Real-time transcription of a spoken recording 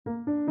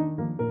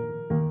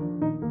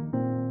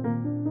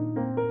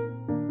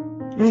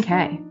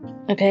Okay.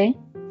 Okay.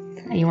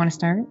 You want to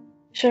start?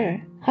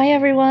 Sure. Hi,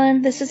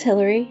 everyone. This is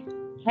Hillary.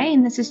 Hey,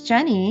 and this is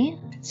Jenny.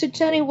 So,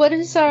 Jenny, what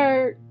is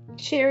our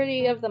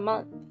charity of the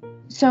month?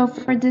 So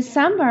for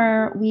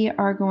December, we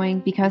are going,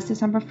 because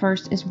December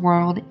 1st is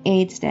World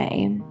AIDS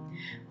Day,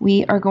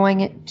 we are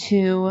going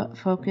to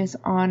focus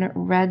on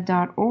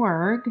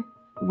red.org,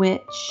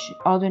 which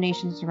all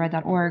donations to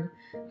red.org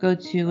go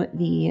to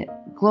the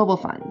Global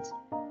Fund.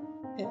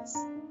 Yes.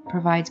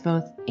 Provides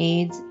both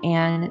AIDS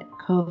and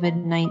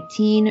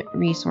COVID-19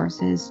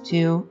 resources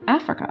to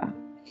Africa.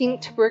 I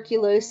think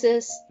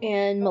tuberculosis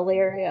and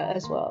malaria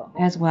as well.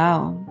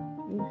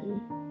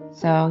 Mm-hmm.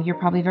 So you're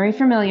probably very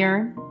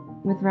familiar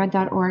with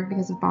red.org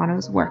because of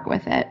Bono's work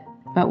with it.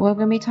 But we're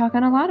going to be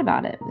talking a lot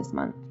about it this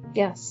month.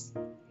 Yes.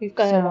 We've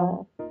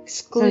got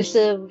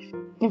exclusive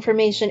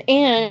information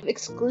and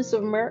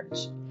exclusive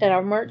merch at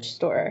our merch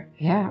store.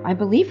 Yeah, I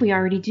believe we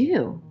already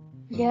do.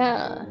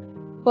 Yeah.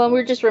 Well,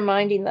 we're just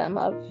reminding them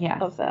of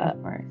that. Of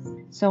course.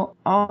 So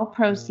all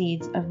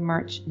proceeds of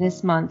merch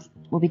this month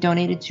will be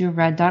donated to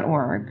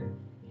red.org.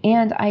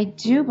 And I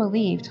do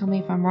believe, tell me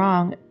if I'm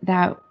wrong,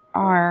 that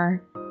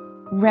our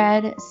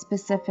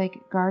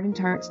red-specific garden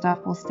tart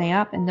stuff will stay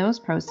up, and those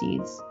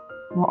proceeds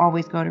will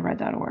always go to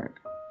red.org.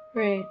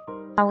 Right.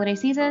 Holiday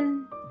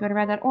season, go to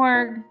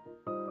red.org.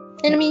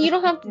 And I mean, you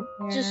don't have to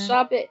just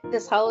shop it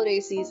this holiday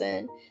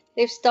season.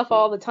 They have stuff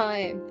all the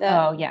time.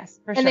 Oh, yes,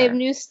 for sure. And they have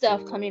new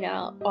stuff coming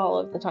out all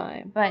of the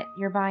time. But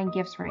you're buying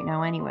gifts right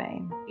now anyway.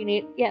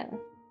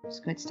 There's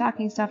good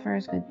stocking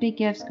stuffers, good big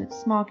gifts, good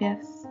small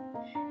gifts.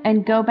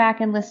 And go back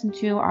and listen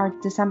to our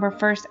December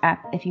 1st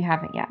app if you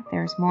haven't yet.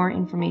 There's more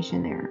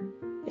information there.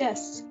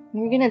 Yes.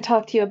 We're going to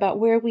talk to you about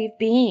where we've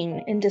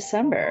been in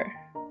December.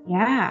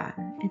 Yeah.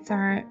 It's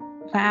our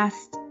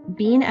last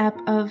Bean app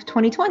of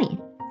 2020.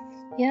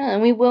 Yeah,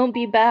 and we won't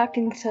be back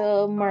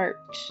until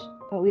March.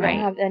 But we don't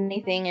have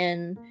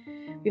anything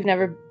we've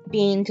never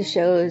been to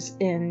shows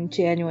in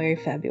January,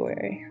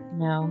 February.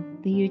 No.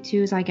 The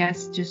U2s, I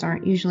guess, just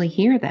aren't usually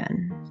here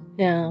then.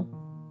 No.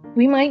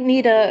 We might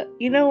need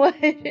you know what?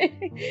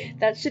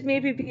 That should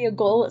maybe be a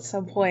goal at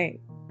some point.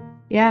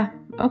 Yeah,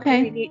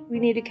 okay. We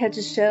need to catch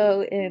a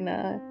show in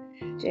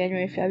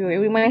January, February.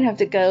 We might have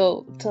to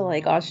go to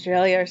like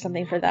Australia or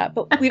something for that,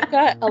 but we've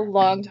got a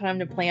long time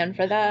to plan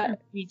for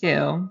that. We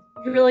do.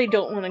 We really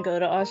don't want to go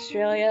to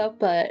Australia,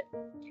 but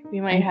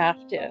we might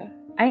have to.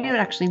 I would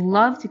actually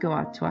love to go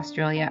out to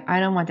Australia. I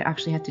don't want to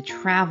actually have to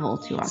travel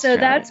to Australia. So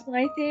that's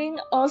my thing.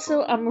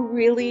 Also, I'm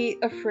really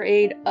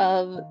afraid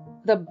of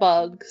the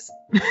bugs.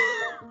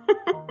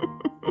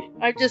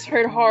 I've just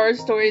heard horror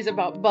stories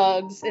about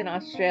bugs in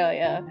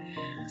Australia.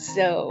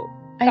 So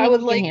I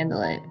would like to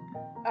handle it.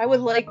 I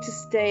would like to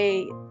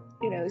stay,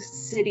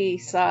 city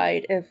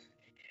side if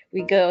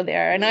we go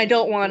there. And I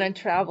don't want to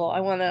travel.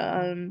 I want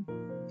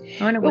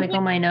to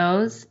wiggle my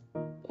nose.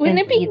 Wouldn't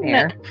it be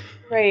there?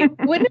 Right.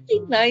 Wouldn't it be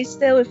nice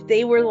though if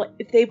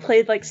they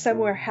played like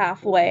somewhere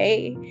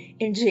halfway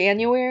in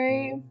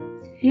January?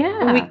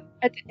 Yeah.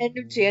 At the end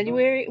of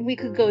January, we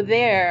could go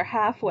there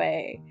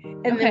halfway,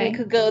 and then we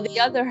could go the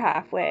other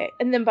halfway,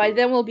 and then by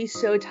then we'll be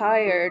so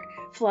tired,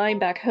 flying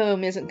back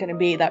home isn't going to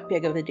be that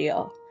big of a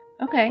deal.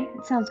 Okay,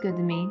 it sounds good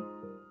to me.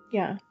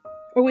 Yeah.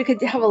 Or we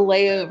could have a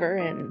layover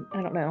in,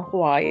 I don't know,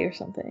 Hawaii or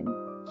something.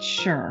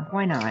 Sure,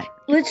 why not?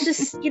 Let's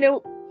just,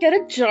 get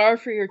a jar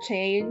for your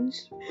change.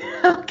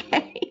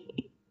 Okay.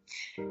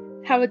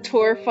 Have a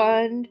tour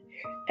fund,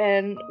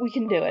 and we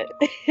can do it.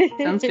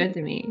 Sounds good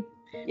to me.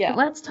 Yeah. But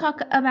let's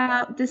talk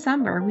about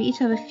December. We each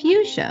have a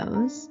few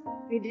shows.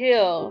 We do.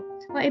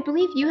 Well, I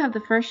believe you have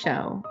the first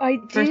show. I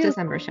do. First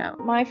December show.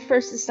 My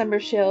first December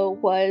show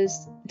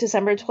was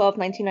December 12th,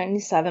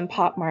 1997,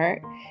 Pop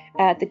Mart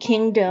at the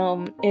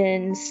Kingdome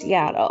in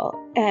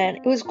Seattle. And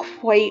it was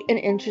quite an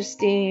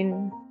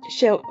interesting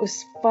show. It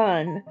was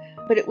fun,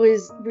 but it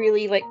was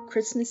really like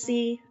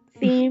Christmassy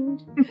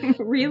themed.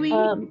 Really?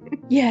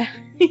 Yeah.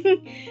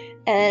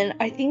 And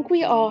I think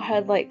we all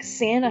had like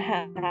Santa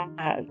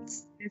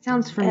hats. It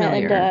sounds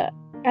familiar. And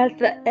at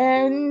the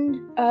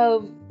end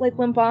of, like,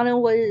 when Bono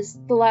was,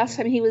 the last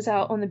time he was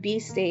out on the B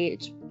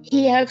stage,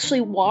 he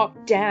actually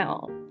walked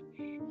down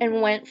and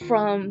went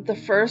from the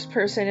first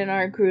person in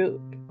our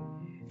group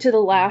to the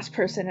last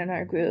person in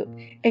our group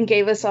and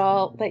gave us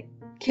all, like,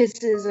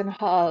 kisses and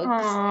hugs.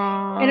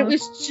 Aww. And it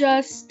was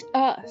just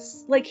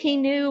us. Like, he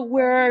knew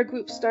where our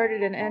group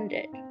started and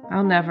ended.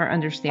 I'll never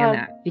understand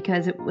that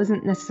because it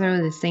wasn't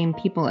necessarily the same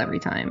people every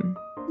time.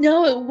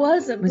 No, it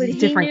wasn't. It was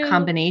different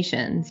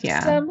combinations,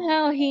 yeah.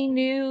 Somehow he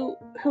knew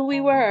who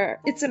we were.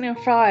 It's in our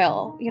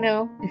file,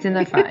 It's in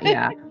the file,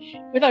 yeah.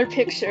 With our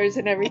pictures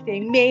and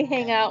everything. May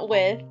hang out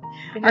with.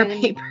 Our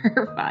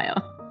paper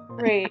file.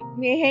 Right.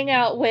 May hang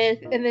out with,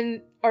 and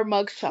then our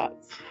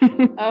mugshots.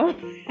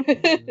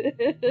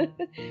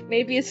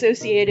 Maybe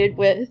associated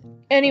with.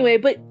 Anyway,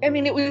 but I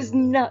mean, it was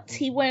nuts.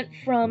 He went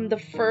from the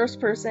first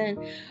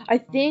person,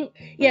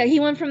 he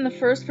went from the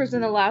first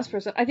person to the last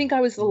person. I think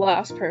I was the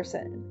last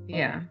person.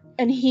 Yeah.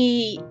 And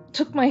he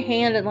took my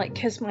hand and like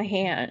kissed my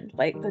hand,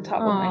 like the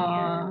top of my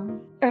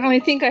hand. And I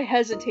think I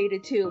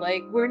hesitated too.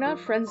 Like, we're not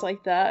friends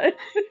like that.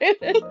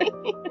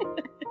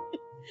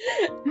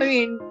 I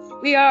mean,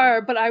 we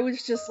are, but I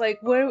was just like,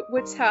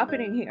 what's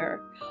happening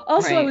here?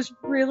 Also, I was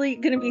really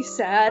gonna be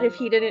sad if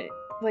he didn't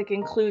like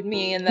include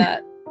me in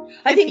that.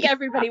 I think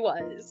everybody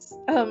was.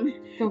 Don't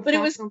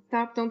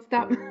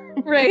stop.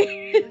 Right.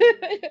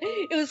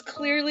 It was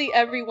clearly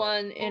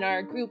everyone in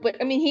our group, but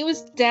I mean, he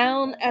was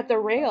down at the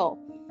rail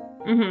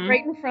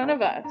right in front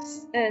of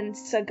us and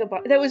said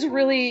goodbye. That was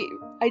really,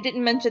 I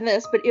didn't mention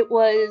this, but it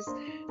was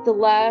the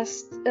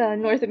last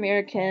North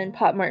American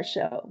Pop Mart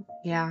show.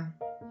 Yeah.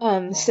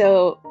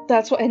 So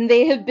that's what, and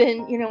they have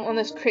been, on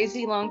this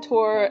crazy long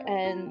tour,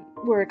 and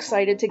we're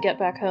excited to get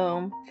back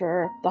home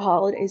for the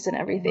holidays and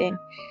everything.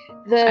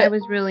 I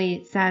was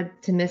really sad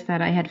to miss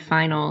that. I had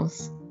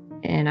finals,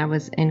 and I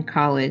was in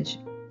college,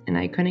 and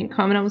I couldn't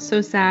come, and I was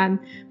so sad.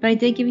 But I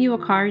did give you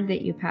a card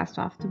that you passed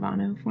off to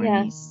Bono for me.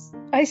 Yes.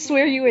 I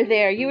swear you were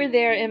there. You were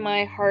there in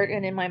my heart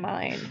and in my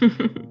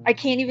mind. I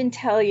can't even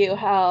tell you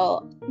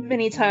how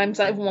many times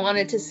I've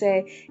wanted to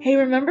say, hey,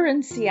 remember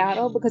in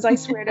Seattle? Because I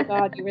swear to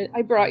God,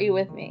 I brought you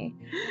with me.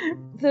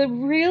 The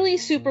really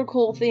super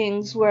cool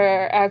things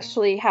were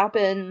actually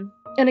happen.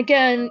 And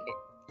again,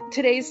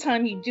 today's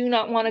time, you do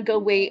not want to go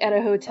wait at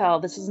a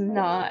hotel. This is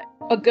not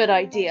a good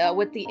idea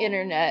with the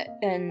internet.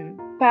 And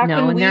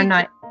they're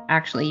not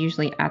actually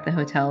usually at the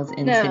hotels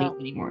in cities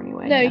anymore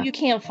anyway. No, you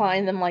can't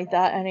find them like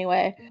that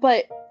anyway.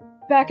 But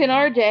back in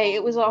our day,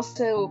 it was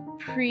also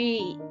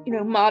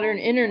modern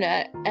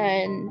internet,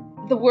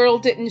 and the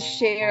world didn't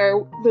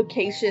share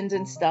locations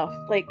and stuff.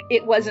 Like,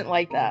 it wasn't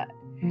like that.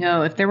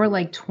 No, if there were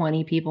like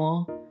 20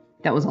 people,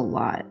 that was a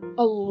lot.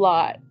 A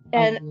lot.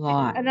 And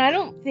I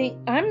don't think,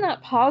 I'm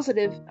not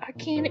positive, I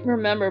can't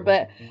remember,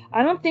 but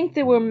I don't think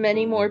there were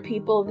many more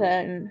people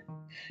than,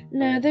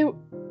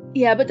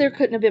 but there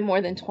couldn't have been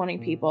more than 20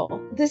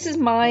 people. This is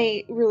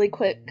my really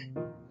quick,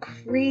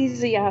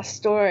 crazy ass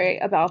story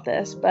about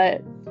this,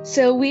 but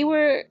so we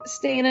were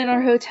staying in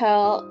our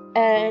hotel,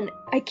 and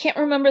I can't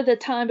remember the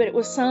time, but it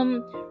was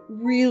some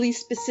really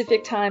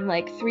specific time,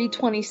 like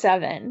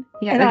 3:27.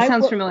 Yeah, and that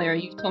sounds familiar.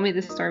 You've told me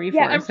this story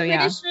before. Yeah, I'm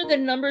pretty sure the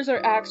numbers are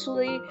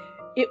actually,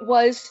 it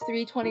was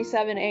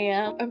 3:27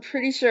 a.m. I'm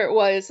pretty sure it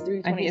was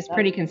 3:27. I think it's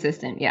pretty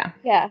consistent, yeah.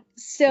 Yeah.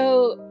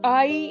 So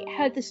I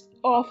had this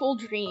awful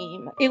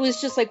dream. It was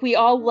just like we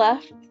all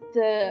went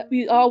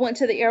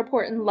to the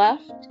airport and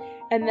left.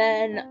 And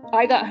then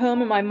I got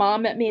home and my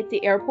mom met me at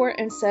the airport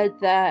and said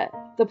that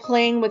the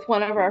plane with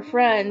one of our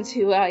friends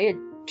who I had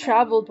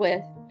traveled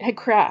with had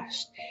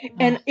crashed.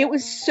 And it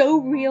was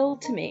so real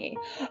to me.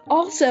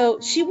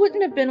 Also, she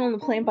wouldn't have been on the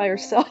plane by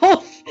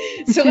herself.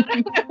 So I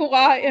don't know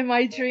why in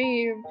my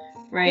dream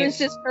it was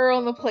just her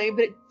on the plane,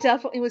 but it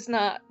definitely was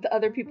not the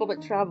other people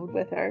that traveled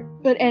with her.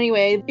 But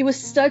anyway, it was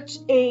such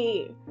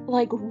a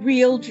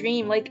real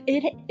dream. Like,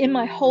 it in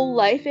my whole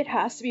life, it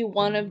has to be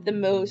one of the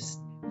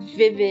most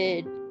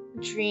vivid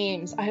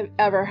dreams I have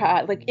ever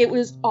had. Like, it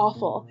was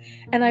awful.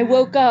 And I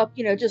woke up,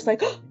 just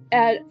like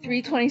at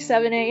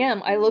 3:27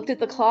 a.m. I looked at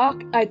the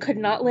clock. I could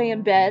not lay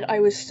in bed.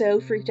 I was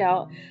so freaked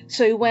out.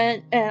 So I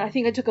went, and I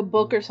think I took a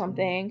book or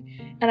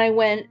something, and I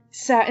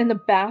sat in the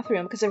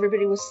bathroom because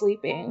everybody was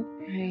sleeping.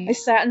 Right. I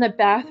sat in the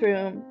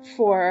bathroom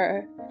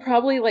for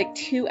probably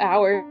 2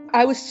 hours.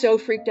 I was so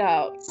freaked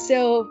out.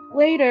 So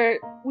later,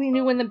 we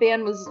knew when the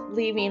band was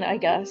leaving, I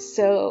guess.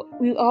 So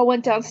we all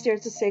went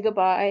downstairs to say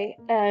goodbye,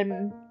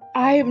 and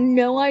I have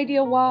no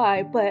idea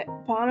why, but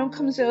Bono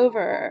comes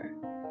over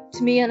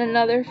to me and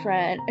another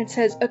friend and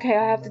says, okay,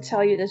 I have to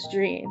tell you this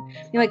dream.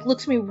 He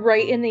looks me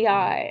right in the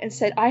eye and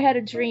said, I had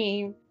a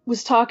dream,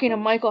 was talking to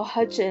Michael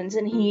Hutchence,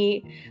 and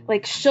he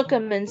shook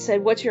him and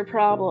said, what's your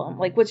problem?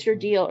 What's your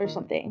deal or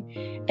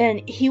something?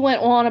 And he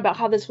went on about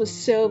how this was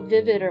so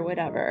vivid or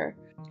whatever.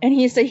 And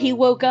he said he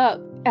woke up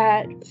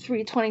at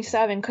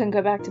 3:27, couldn't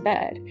go back to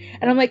bed.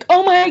 And I'm like,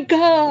 oh my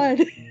God.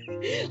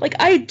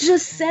 I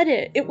just said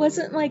it. It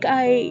wasn't like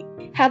I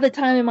had the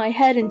time in my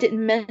head and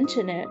didn't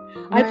mention it.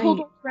 Right. I pulled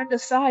a friend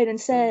aside and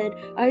said,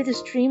 I had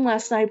this dream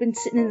last night. I've been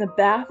sitting in the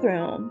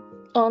bathroom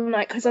all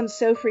night because I'm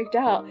so freaked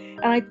out.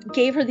 And I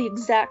gave her the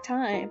exact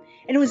time.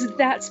 And it was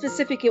that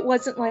specific. It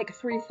wasn't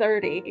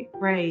 3:30.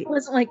 Right. It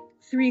wasn't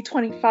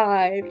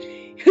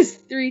 3:25. It was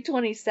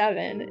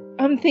 3:27.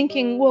 I'm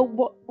thinking,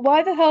 well,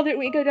 why the hell didn't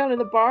we go down to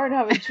the bar and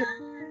have a drink?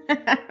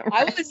 Right.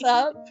 I was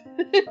up.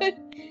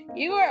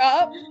 You were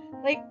up.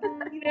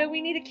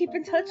 We need to keep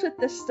in touch with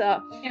this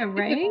stuff. Yeah,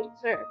 right?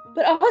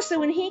 But also,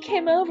 when he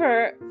came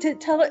over to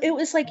tell, it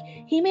was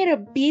he made a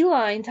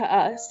beeline to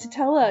us to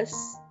tell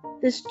us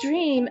this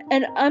dream.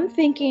 And I'm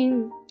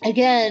thinking,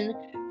 again,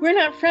 we're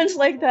not friends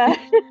like that.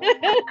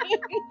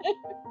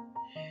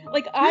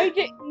 I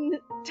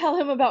didn't tell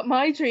him about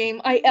my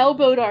dream. I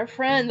elbowed our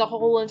friend the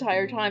whole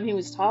entire time he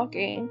was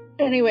talking.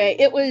 Anyway,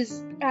 it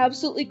was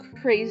absolutely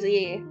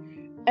crazy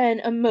and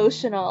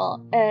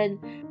emotional. And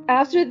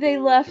after they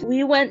left,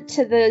 we went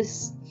to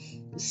this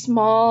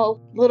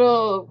small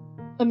little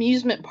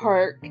amusement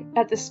park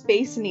at the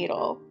Space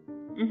Needle.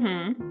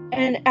 Mm-hmm.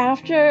 And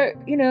after,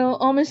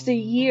 almost a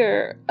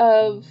year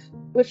of,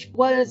 which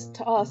was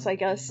to us, I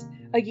guess,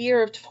 a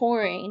year of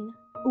touring,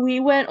 we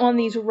went on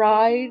these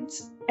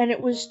rides and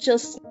it was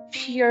just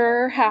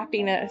pure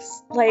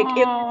happiness. Like,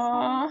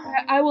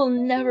 I will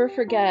never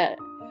forget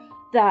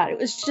that. It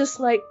was just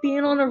like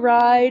being on a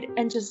ride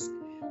and just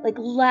like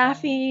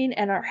laughing,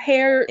 and our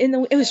hair it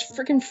was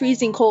freaking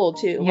freezing cold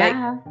too.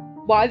 Yeah. Like,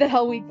 why the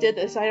hell we did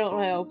this, I don't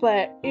know,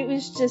 but it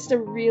was just a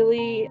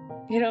really,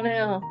 I don't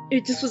know,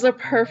 it just was a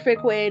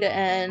perfect way to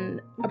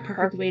end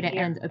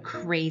a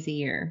crazy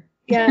year.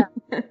 Yeah.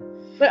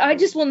 But I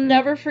just will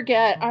never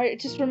forget. I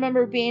just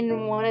remember being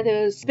in one of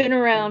those spin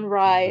around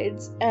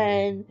rides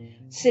and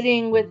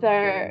sitting with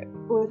a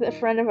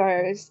friend of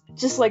ours,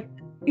 just like,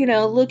 you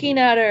know, looking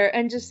at her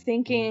and just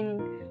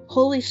thinking,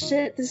 holy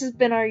shit, this has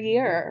been our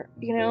year,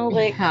 you know,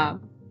 like. Yeah.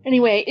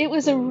 Anyway, it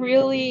was a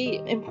really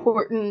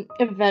important,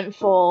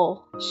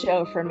 eventful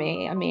show for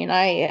me. I mean,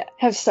 I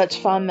have such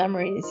fond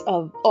memories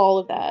of all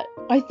of that.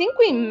 I think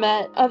we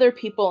met other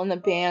people in the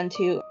band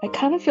too. I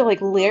kind of feel like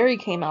Larry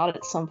came out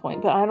at some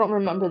point, but I don't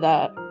remember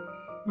that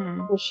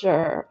for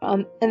sure.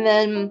 And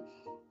then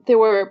there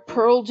were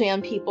Pearl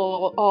Jam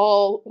people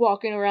all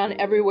walking around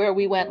everywhere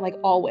we went, like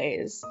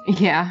always.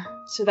 Yeah.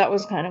 So that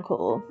was kind of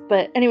cool.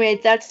 But anyway,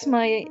 it's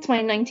my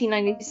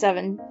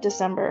 1997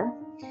 December.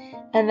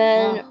 And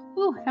then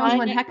that was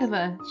one heck of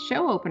a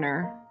show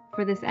opener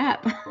for this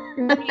app.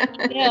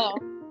 Yeah.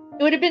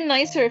 It would have been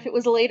nicer if it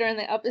was later in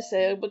the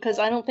episode, because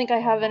I don't think I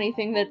have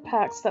anything that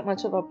packs that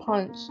much of a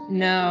punch.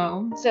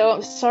 No.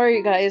 So sorry,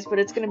 you guys, but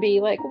it's going to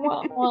be like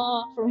wah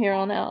wah from here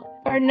on out.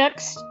 Our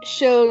next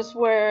shows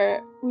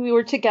where we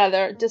were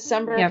together,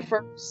 December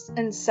 1st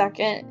and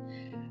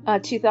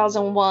 2nd,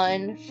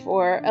 2001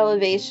 for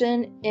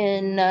Elevation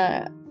in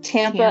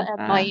Tampa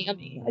and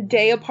Miami, a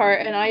day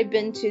apart, and I've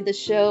been to the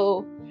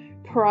show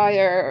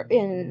prior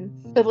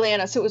in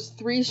Atlanta, so it was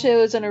 3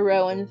 shows in a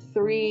row in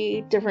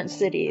 3 different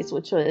cities,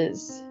 which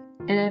was...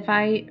 And if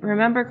I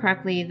remember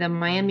correctly, the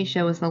Miami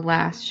show was the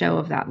last show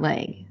of that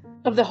leg.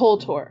 Of the whole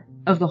tour.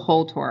 Of the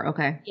whole tour,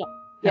 okay.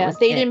 Yeah,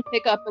 they didn't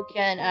pick up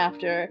again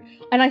after,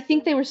 and I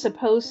think they were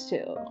supposed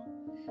to,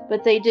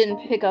 but they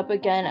didn't pick up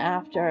again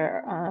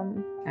after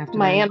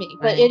Miami.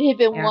 But it had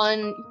been one,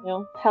 you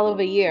know, hell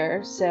of a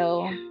year,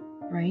 so... Yeah.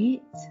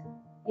 Right?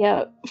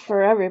 Yeah,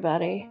 for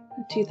everybody.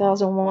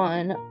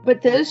 2001.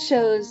 But those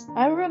shows,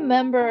 I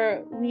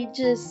remember we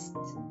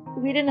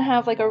didn't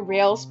have like a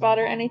rail spot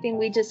or anything.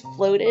 We just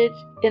floated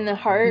in the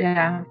heart.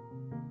 Yeah.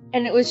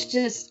 And it was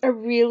just a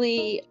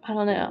really, I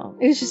don't know,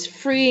 it was just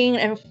freeing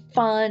and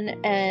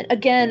fun. And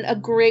again, a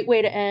great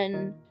way to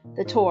end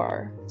the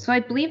tour. So I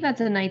believe that's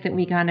a night that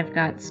we kind of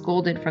got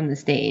scolded from the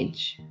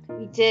stage.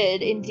 We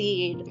did,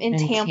 indeed. In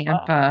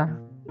Tampa.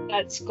 We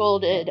got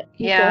scolded.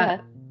 Yeah.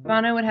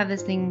 Bono would have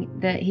this thing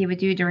that he would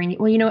do during,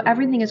 well, you know,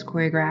 everything is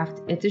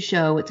choreographed. It's a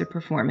show. It's a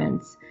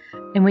performance.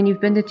 And when you've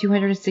been to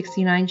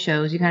 269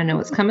 shows, you kind of know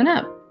what's coming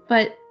up.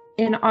 But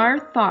in our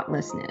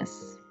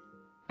thoughtlessness,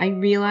 I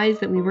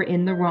realized that we were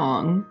in the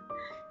wrong.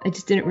 I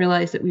just didn't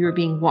realize that we were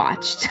being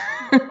watched.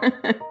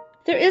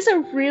 There is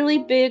a really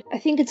big, I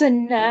think it's a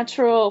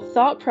natural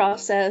thought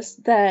process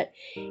that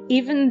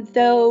even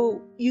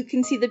though you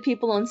can see the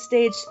people on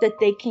stage, that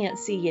they can't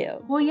see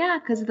you. Well, yeah,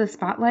 because of the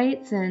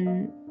spotlights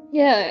and...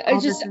 Yeah, I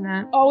just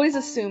always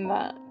assume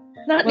that.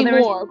 Not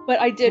anymore, but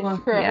I did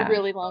for a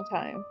really long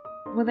time.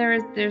 Well,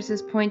 there's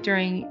this point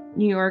during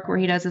New York where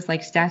he does this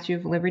like Statue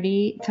of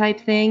Liberty type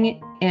thing,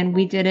 and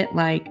we did it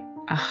like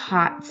a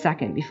hot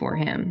second before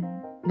him,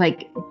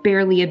 like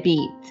barely a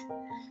beat.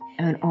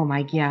 And oh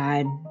my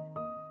god,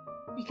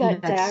 we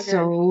got daggered.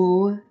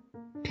 So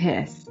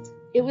pissed.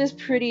 It was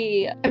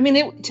pretty. I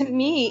mean, to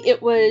me,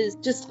 it was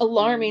just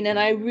alarming, and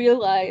I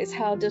realized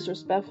how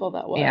disrespectful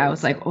that was. Yeah, I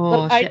was like,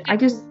 oh shit.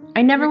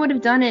 I never would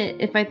have done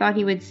it if I thought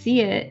he would see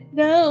it.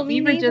 No,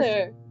 me neither. We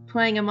were just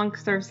playing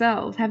amongst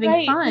ourselves,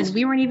 having fun.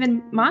 We weren't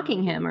even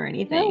mocking him or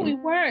anything. No, we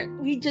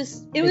weren't. We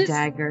just... It was... was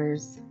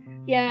daggers.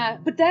 Yeah,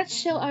 but that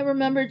show, I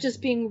remember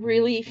just being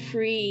really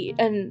free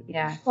and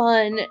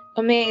fun,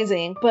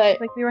 amazing, but...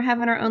 Like we were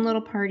having our own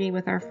little party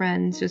with our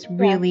friends, just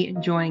really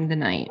enjoying the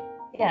night.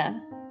 Yeah.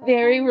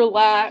 Very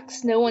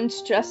relaxed. No one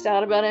stressed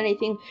out about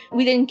anything.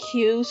 We didn't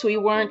cue, so we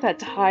weren't that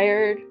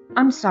tired.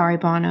 I'm sorry,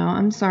 Bono.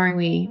 I'm sorry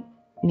we...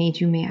 made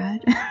you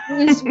mad.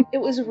 It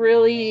was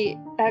really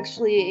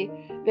actually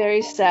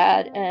very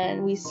sad,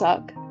 and we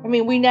suck. I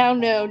mean, we now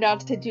know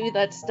not to do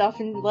that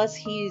stuff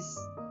unless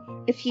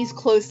if he's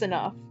close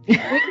enough. We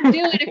can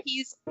do it if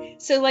he's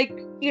so, like,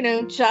 you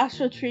know,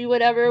 Joshua Tree,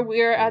 whatever,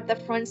 we're at the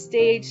front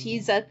stage,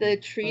 he's at the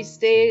tree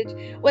stage,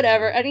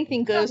 whatever,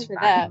 anything goes for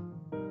that.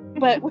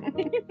 But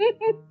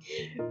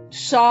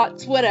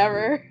shots,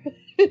 whatever.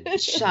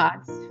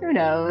 Shots, who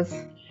knows?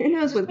 Who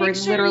knows what we're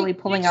literally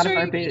pulling out of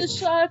our boots. The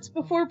shots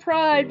before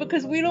Pride,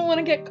 because we don't want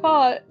to get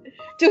caught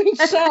doing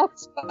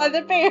shots by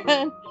the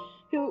band,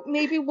 who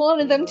maybe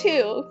wanted them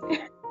too,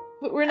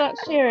 but we're not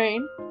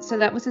sharing. So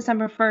that was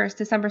December 1st.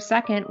 December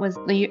 2nd was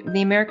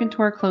the American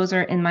tour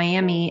closer in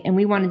Miami, and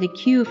we wanted to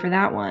queue for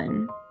that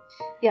one.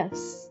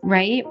 Yes.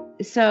 Right?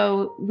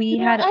 So we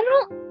had...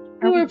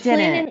 We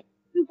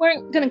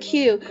weren't going to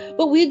queue,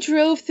 but we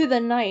drove through the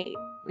night.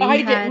 I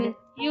didn't.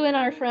 You and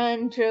our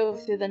friend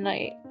drove through the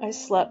night. I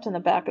slept in the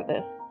back of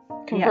the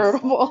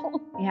convertible.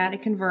 Yes. We had a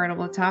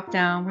convertible top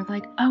down. We're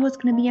like, oh, it's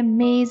going to be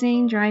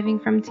amazing driving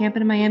from Tampa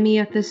to Miami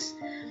at this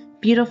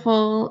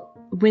beautiful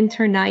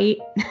winter night.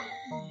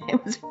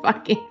 It was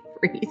fucking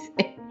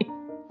freezing.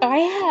 I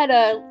had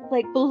a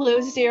below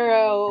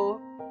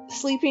zero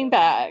sleeping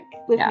bag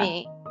with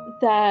me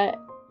that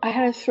I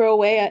had to throw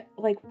away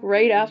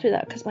right after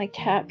that because my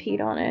cat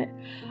peed on it.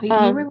 But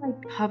you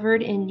were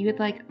covered in, you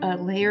had a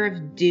layer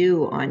of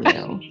dew on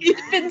you.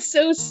 It's been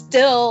so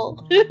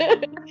still.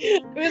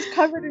 It was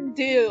covered in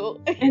dew.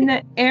 And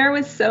the air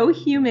was so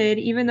humid,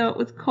 even though it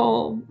was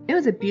cold. It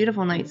was a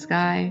beautiful night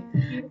sky.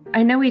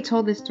 I know we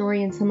told this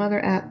story in some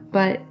other app,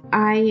 but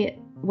I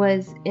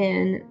was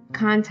in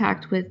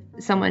contact with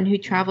someone who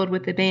traveled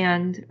with the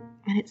band.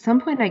 And at some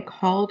point I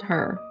called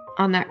her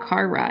on that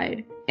car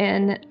ride.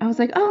 And I was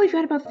like, oh, we've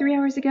got about 3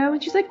 hours to go.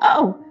 And she's like,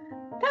 oh,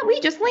 that we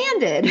just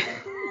landed.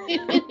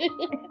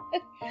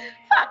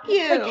 Fuck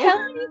you.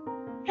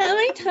 How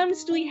many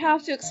times do we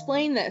have to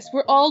explain this?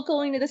 We're all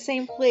going to the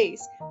same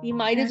place. We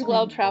might as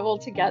well travel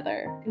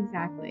together.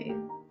 Exactly.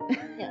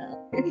 Yeah.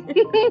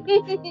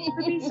 It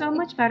would be so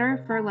much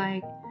better for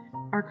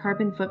our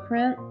carbon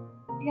footprint.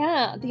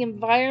 Yeah, the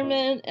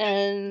environment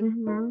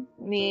and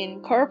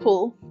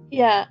carpool.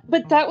 Yeah,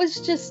 but that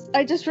was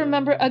I just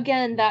remember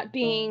again that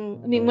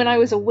being, when I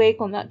was awake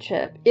on that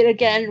trip, it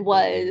again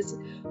was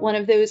one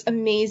of those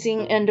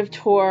amazing end of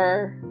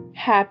tour,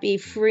 happy,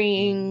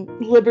 freeing,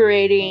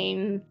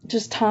 liberating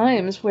just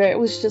times where it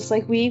was just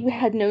we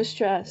had no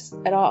stress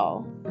at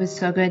all. It was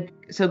so good.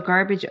 So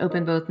Garbage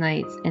opened both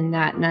nights, and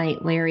that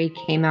night Larry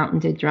came out and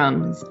did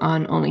drums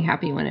on Only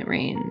Happy When It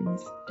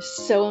Rains.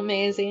 So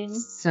amazing.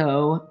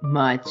 So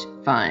much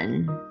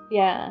fun.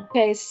 Yeah.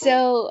 Okay,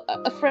 so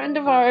a friend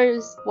of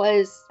ours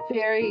was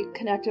very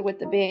connected with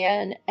the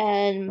band,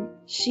 and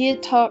she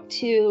had talked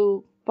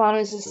to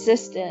Bono's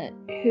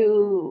assistant,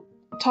 who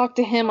talked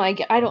to him. I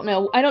don't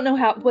know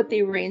what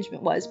the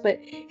arrangement was, but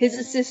his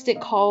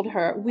assistant called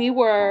her. We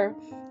were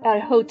at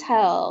a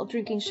hotel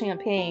drinking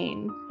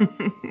champagne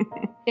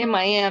in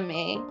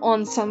Miami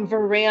on some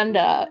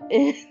veranda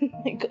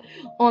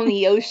on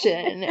the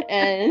ocean,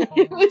 and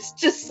it was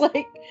just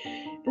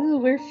ooh,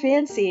 we're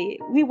fancy.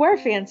 We were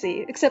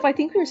fancy, except I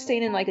think we were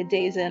staying in a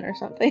Days Inn or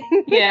something.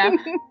 Yeah.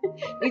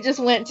 We just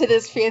went to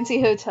this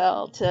fancy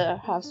hotel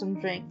to have some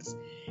drinks.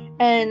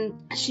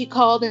 And she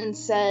called and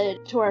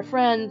said to our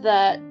friend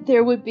that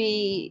there would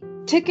be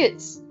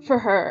tickets for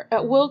her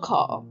at Will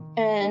Call.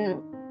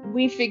 And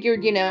we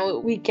figured,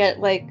 we'd get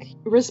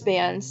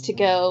wristbands to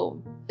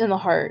go in the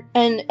Heart.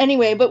 And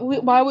anyway, but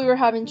while we were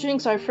having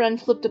drinks, our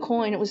friend flipped a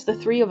coin. It was the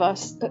three of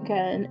us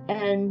again.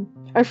 And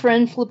our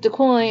friend flipped a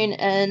coin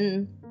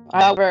and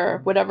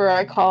whatever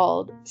I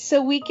called.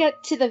 So we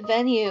get to the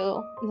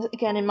venue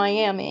again in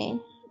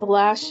Miami, the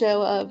last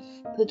show of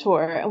the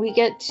tour. And we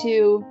get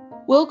to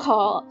Will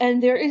Call,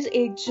 and there is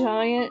a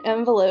giant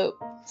envelope.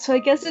 So I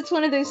guess it's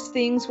one of those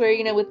things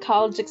where, with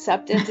college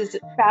acceptance, is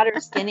it fat or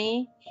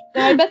skinny?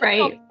 No, I bet they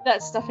don't do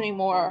that stuff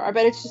anymore. I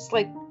bet it's just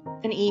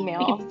an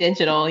email. It's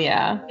digital,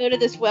 yeah. Go to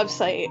this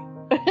website.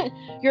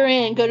 You're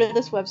in, go to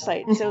this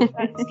website. So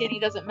fat and skinny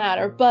doesn't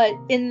matter. But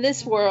in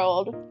this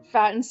world,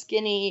 fat and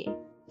skinny,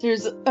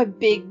 there's a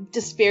big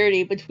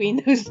disparity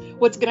between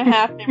what's going to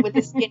happen with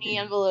a skinny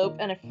envelope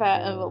and a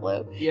fat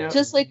envelope. Yeah.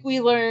 Just like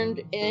we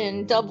learned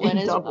in Dublin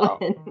as well.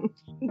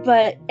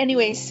 But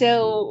anyway,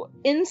 so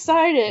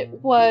inside it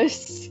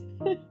was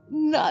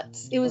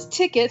nuts. It was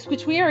tickets,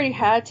 which we already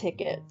had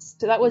tickets,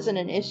 so that wasn't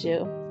an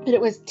issue. But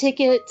it was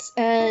tickets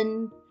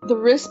and the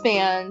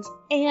wristbands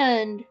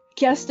and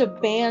guest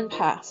of band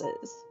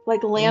passes,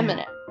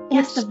 laminate.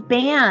 Guest of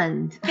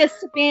band.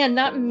 Guest of band,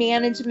 not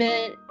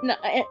management.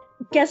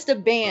 Guest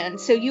of band.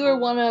 So you're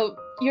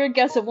a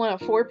guest of one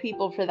of 4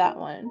 people for that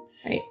one.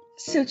 Right.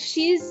 So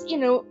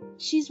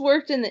she's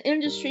worked in the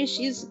industry.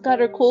 She's got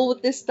her cool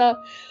with this stuff.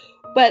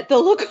 But the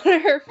look on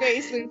her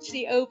face when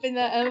she opened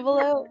that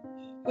envelope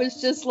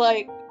was just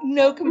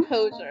no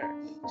composure.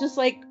 Just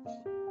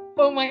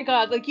oh my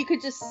God, you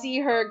could just see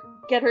her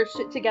get her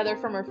shit together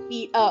from her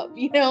feet up,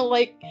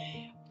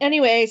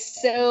 Anyway,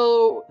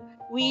 so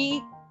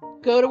we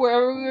go to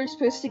wherever we were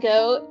supposed to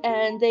go,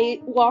 and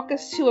they walk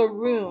us to a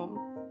room,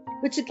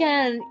 which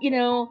again,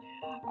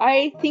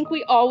 I think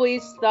we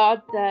always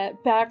thought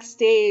that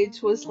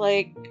backstage was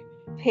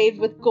paved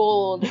with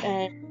gold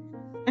and,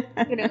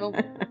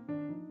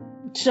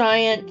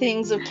 giant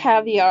things of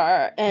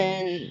caviar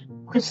and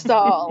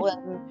crystal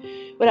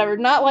and whatever.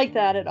 Not like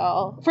that at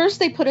all. First,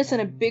 they put us in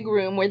a big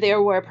room where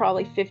there were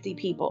probably 50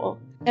 people.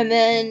 And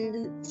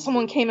then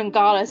someone came and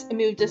got us and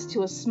moved us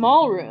to a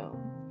small room,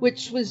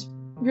 which was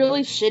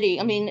really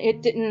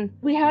shitty.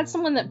 We had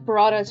someone that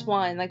brought us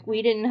wine.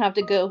 We didn't have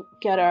to go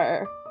get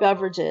our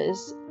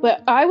beverages.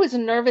 But I was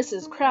nervous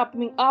as crap.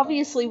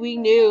 Obviously we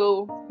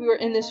knew we were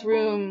in this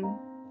room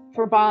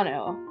for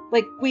Bono.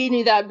 We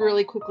knew that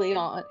really quickly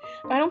on.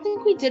 I don't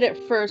think we did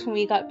it first when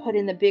we got put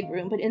in the big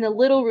room, but in the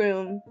little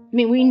room,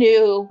 we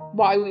knew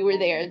why we were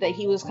there, that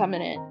he was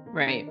coming in.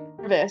 Right.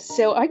 Nervous.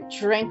 So I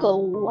drank a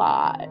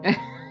lot.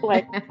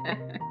 like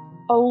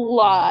a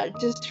lot,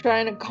 just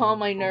trying to calm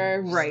my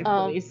nerves.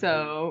 Rightfully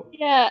so.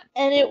 Yeah,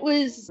 and it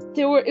was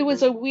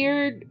a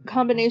weird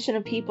combination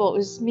of people. It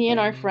was me and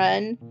our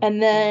friend, and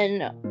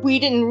then we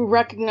didn't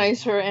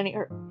recognize her, and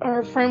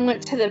our friend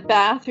went to the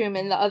bathroom,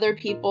 and the other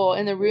people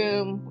in the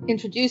room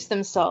introduced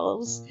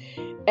themselves,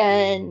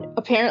 and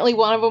apparently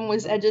one of them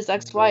was Edge's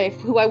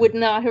ex-wife, who I would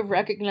not have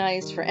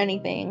recognized for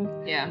anything.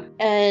 Yeah.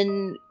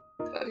 And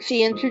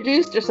she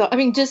introduced herself. I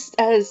mean,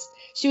 just as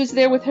she was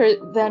there with her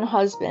then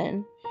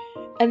husband.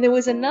 And there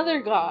was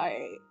another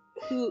guy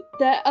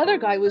that other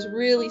guy was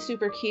really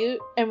super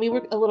cute, and we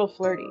were a little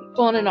flirty,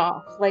 on and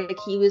off. Like,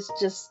 he was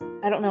just,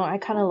 I don't know, I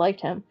kind of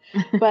liked him.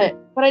 But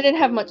I didn't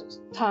have much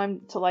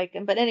time to like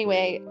him. But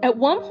anyway, at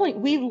one point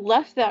we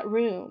left that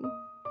room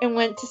and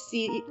went to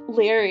see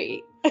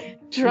Larry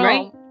drum.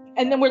 Right.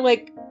 And then we're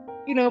like,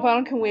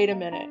 Bono can wait a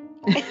minute.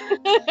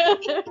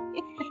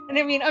 And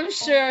I mean, I'm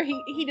sure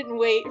he didn't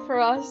wait for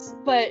us,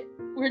 but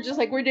we're just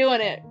like, we're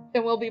doing it,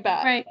 and we'll be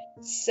back. Right.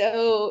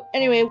 So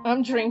anyway,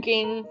 I'm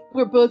drinking.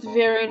 We're both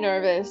very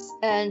nervous.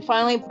 And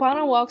finally,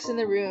 Bono walks in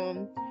the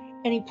room,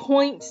 and he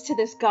points to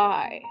this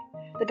guy,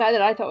 the guy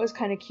that I thought was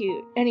kind of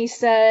cute. And he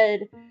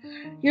said,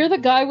 "You're the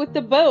guy with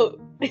the boat."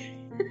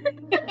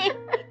 And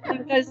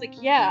the guy's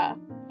like, "Yeah."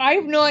 I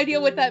have no idea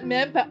what that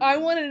meant, but I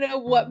want to know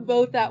what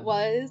boat that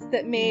was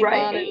that made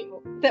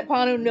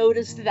Bono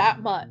noticed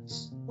that much.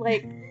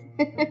 Like,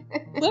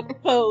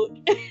 what boat?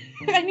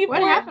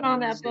 What happened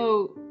on that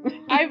boat?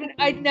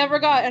 I never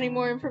got any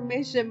more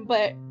information,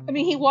 but I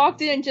mean, he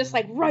walked in just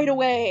like right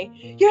away.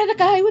 "You're the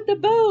guy with the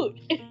boat."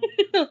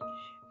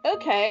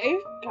 Okay,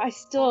 I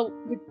still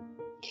would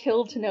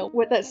kill to know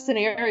what that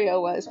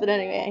scenario was, but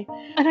anyway.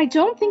 And I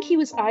don't think he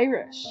was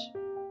Irish.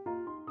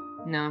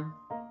 No.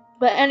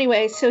 But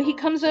anyway, so he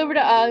comes over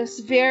to us,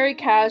 very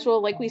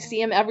casual, like we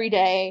see him every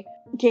day.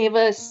 Gave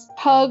us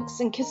hugs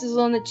and kisses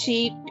on the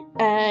cheek,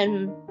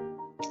 and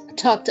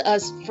talked to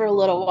us for a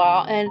little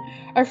while. And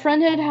our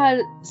friend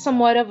had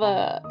somewhat of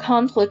a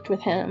conflict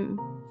with him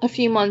a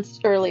few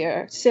months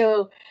earlier.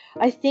 So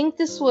I think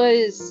this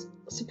was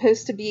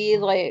supposed to be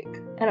like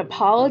an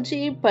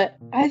apology, but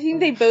I think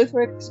they both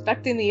were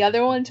expecting the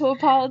other one to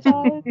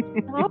apologize.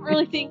 I don't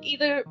really think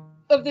either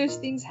of those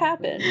things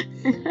happened.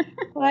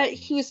 But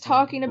he was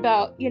talking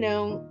about,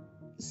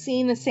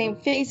 seeing the same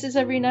faces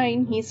every night,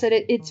 and he said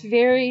it's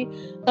very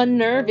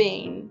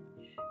unnerving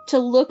to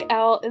look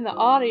out in the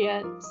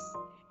audience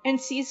and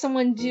see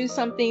someone do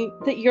something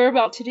that you're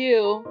about to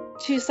do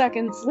 2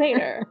 seconds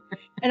later.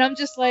 And I'm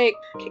just like,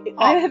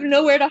 I have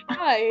nowhere to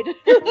hide.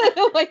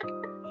 Like,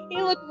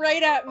 he looked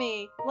right at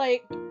me,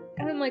 like,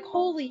 and I'm like,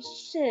 holy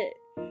shit.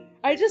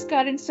 I just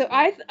got in, so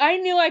I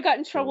knew I got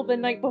in trouble the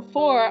night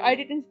before. I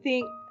didn't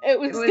think it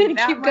was gonna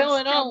keep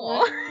going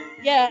on.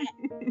 Yeah.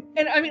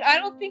 And I mean, I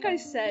don't think I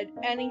said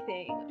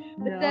anything.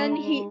 But then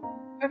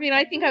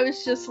I think I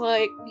was just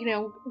like,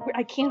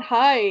 I can't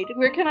hide.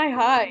 Where can I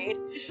hide?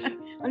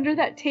 Under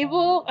that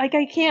table? Like,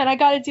 I can't. I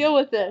gotta deal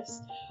with this.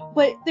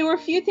 But there were a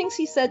few things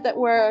he said that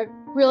were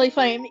really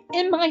funny. I mean,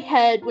 in my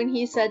head, when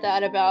he said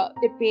that about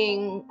it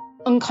being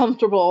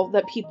uncomfortable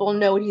that people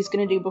know what he's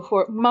going to do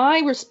before, my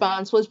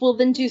response was, well,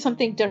 then do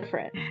something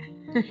different.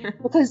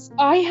 Because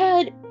I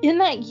had, in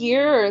that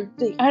year,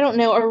 I don't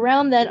know,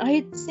 around then, I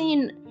had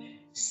seen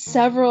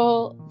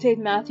several Dave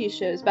Matthews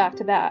shows back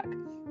to back.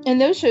 And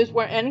those shows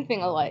weren't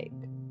anything alike.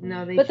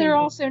 No, but they're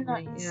also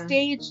not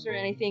staged or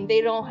anything.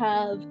 They don't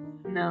have...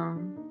 No.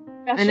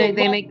 And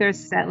they make their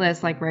set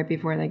list like right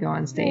before they go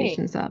on stage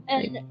and stuff.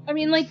 And I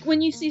mean, like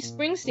when you see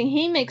Springsteen,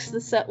 he makes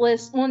the set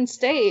list on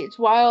stage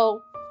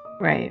while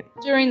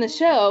during the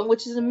show,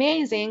 which is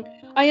amazing.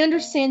 I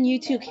understand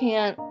U2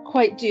 can't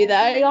quite do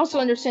that. I also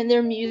understand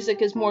their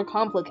music is more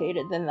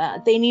complicated than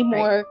that. They need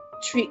more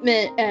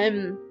treatment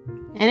and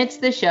it's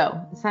the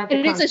show. It's not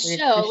the concert. It's a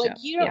show. Like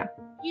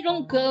you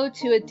don't go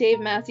to a Dave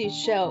Matthews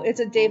show. It's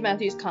a Dave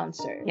Matthews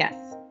concert. Yes.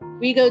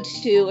 We go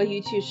to a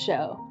U2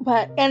 show.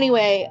 But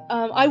anyway,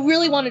 I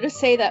really wanted to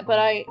say that, but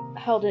I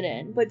held it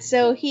in. But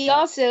so he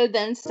also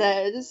then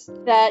says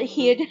that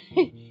he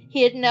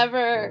had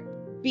never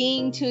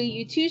been to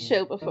a U2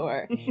 show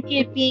before. He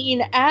had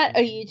been at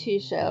a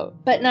U2 show,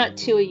 but not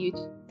to a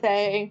U2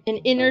 show. In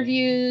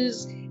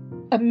interviews,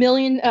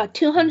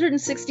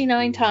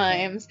 269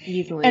 times.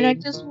 Easily. And I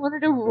just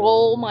wanted to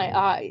roll my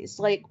eyes.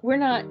 Like, we're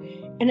not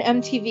an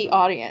MTV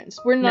audience.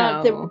 We're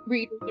not the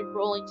readers of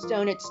Rolling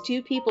Stone. It's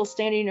two people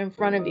standing in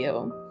front of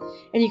you.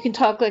 And you can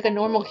talk like a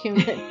normal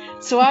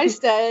human. So I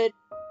said,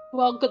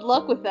 well, good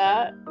luck with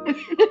that.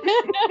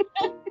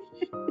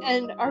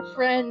 And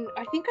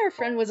I think our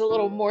friend was a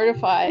little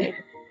mortified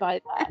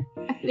by that.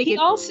 He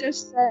also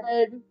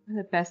said...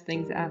 the best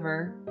things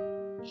ever.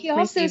 He also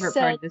my favorite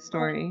part of the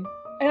story.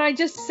 And I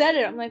just said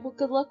it. I'm like, well,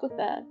 good luck with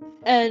that.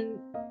 And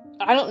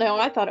I don't know.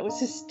 I thought it was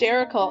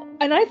hysterical.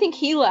 And I think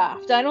he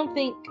laughed. I don't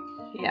think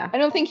he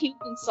was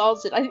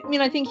insulted. I mean,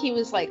 I think he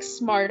was like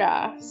smart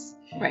ass.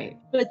 Right.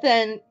 But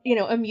then,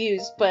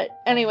 amused. But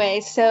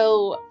anyway,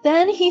 so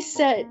then he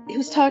said, he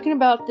was talking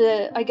about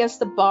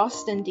the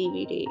Boston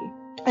DVD.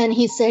 And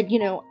he said,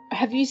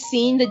 have you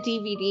seen the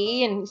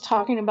DVD? And he's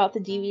talking about the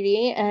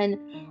DVD. And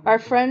our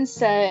friend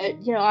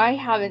said, I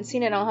haven't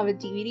seen it. I don't have a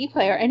DVD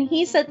player. And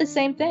he said the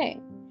same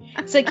thing.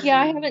 It's like, yeah,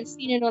 I haven't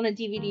seen it on a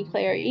DVD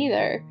player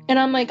either. And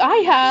I'm like, I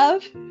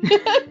have.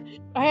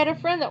 I had a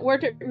friend that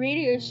worked at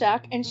Radio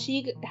Shack, and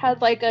she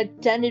had like a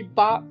dented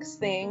box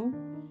thing.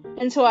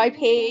 And so I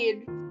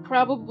paid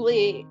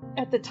probably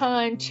at the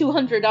time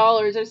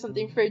 $200 or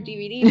something for a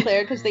DVD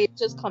player because they had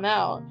just come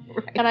out.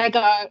 Right. And I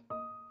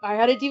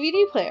had a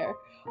DVD player.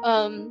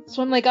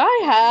 So I'm like,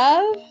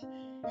 I'm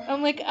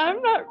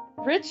not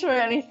rich or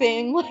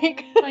anything.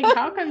 Like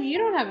how come you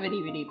don't have a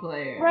DVD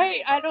player?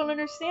 Right, I don't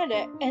understand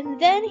it.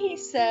 And then he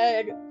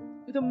said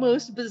the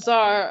most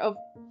bizarre of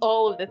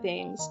all of the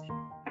things.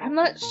 I'm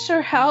not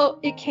sure how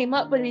it came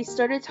up, but he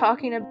started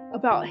talking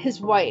about his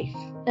wife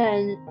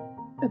and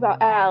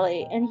about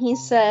Allie. And he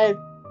said,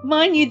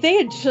 mind you, they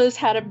had just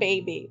had a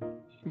baby.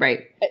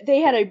 Right. They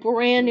had a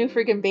brand new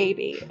freaking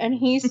baby. And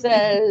he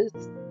says,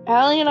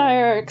 Allie and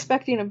I are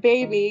expecting a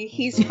baby.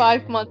 He's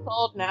 5 months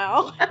old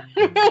now.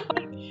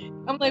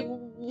 I'm like,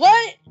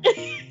 what?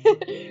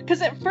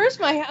 Because at first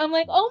I'm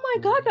like, oh my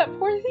god, that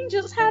poor thing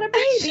just had a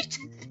baby.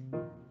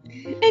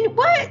 And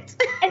what?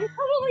 And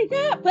not only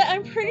that, but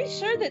I'm pretty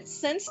sure that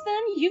since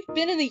then you've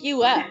been in the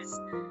U.S.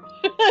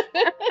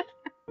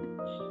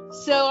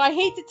 So I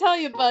hate to tell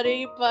you,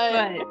 buddy,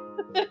 but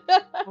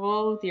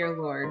oh dear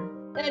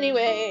Lord.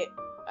 Anyway,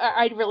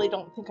 I really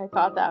don't think I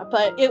thought that,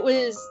 but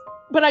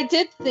I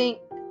did think,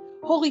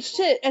 holy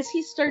shit, as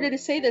he started to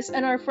say this,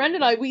 and our friend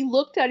and I, we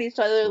looked at each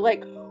other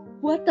like,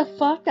 what the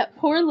fuck, that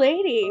poor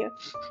lady.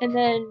 And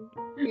then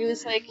he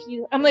was like,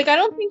 I'm like, I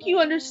don't think you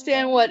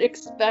understand what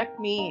expect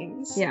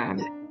means. Yeah.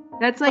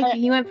 That's like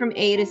he went from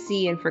A to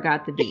C and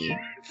forgot the B.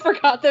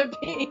 Forgot the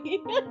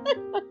B.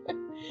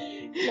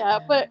 Yeah,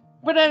 but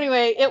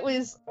anyway, it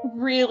was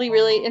really,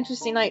 really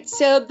interesting night.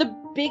 So the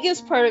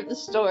biggest part of the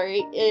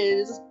story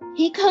is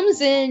he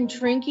comes in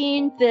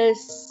drinking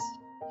this,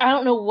 I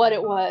don't know what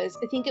it was.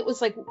 I think it was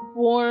like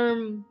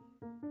warm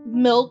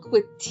milk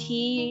with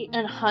tea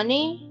and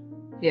honey.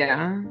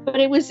 Yeah. But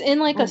it was in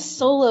like a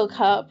Solo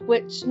cup,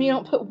 which you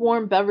don't put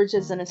warm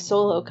beverages in a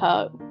Solo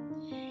cup.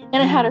 And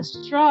it had a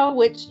straw,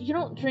 which you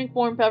don't drink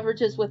warm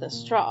beverages with a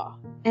straw.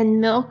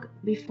 And milk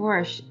before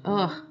a show.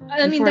 I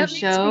mean, that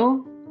makes me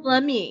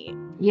phlegmy.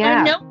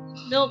 Yeah. I know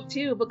milk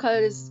too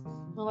because,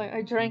 well,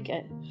 I drank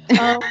it.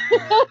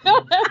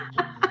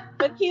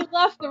 But he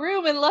left the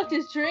room and left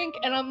his drink,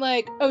 and I'm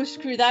like, oh,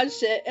 screw that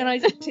shit. And I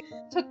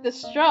took the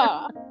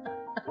straw.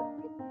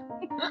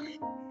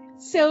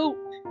 So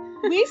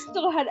we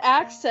still had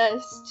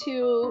access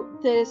to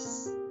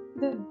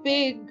the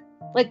big,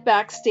 like,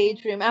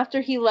 backstage room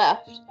after he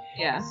left.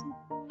 Yeah.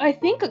 I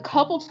think a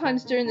couple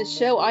times during the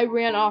show, I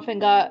ran off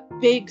and got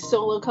big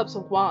Solo cups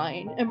of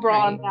wine and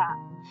brought them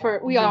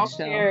back. We all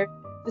shared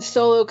the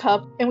Solo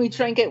cup, and we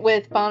drank it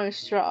with Bono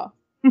straw.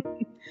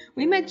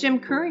 We met Jim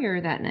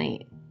Courier that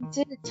night.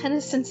 Did a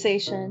tennis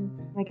sensation.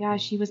 Oh my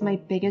gosh, he was my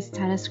biggest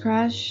tennis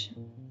crush.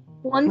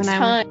 One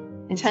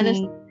time tennis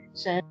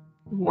sensation.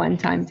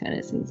 One-time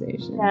tennis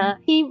sensation. Yeah,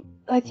 he,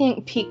 I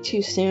think, peaked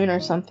too soon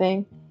or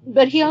something.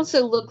 But he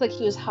also looked like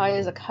he was high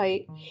as a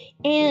kite.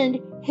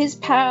 And his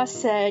pass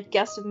said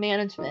guest of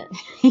management.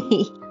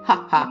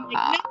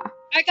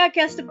 I got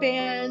guest of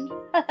band.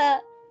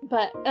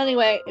 But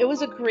anyway, it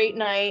was a great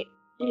night.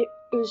 It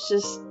was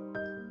just,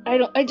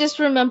 I just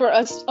remember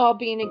us all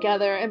being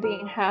together and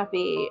being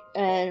happy.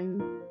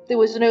 And there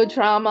was no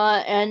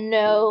drama and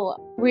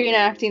no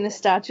reenacting the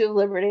Statue of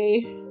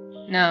Liberty.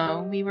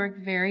 No, we were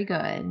very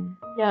good.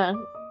 Yeah.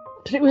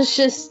 But it was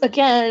just,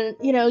 again,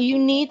 you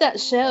need that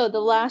show,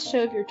 the last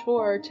show of your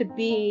tour, to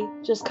be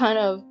just kind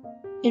of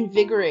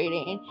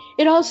invigorating.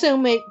 It also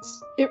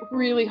makes it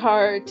really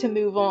hard to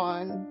move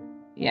on.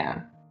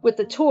 Yeah. With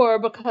the tour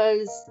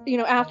because,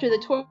 after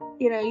the tour,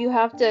 you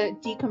have to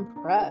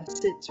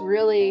decompress. It's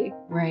really...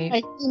 Right.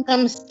 I think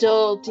I'm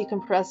still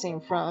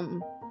decompressing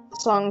from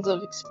Songs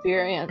of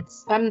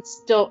Experience.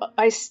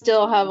 I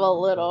still have a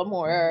little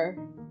more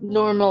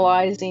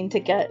normalizing to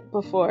get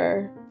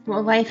before...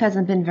 Well, life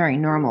hasn't been very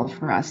normal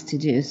for us to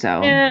do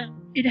so. Yeah,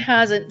 it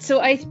hasn't. So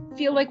I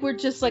feel like we're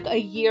just like a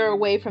year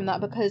away from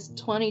that because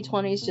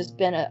 2020 has just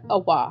been a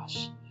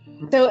wash.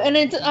 So, and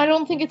I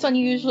don't think it's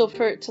unusual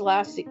for it to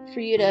last,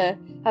 for you to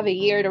have a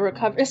year to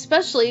recover.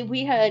 Especially,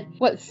 we had,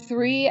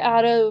 3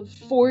 out of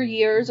 4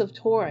 years of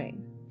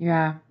touring.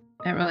 Yeah,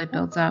 it really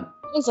builds up.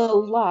 It was a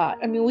lot.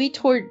 I mean, we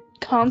toured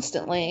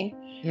constantly.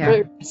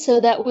 Yeah.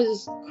 So that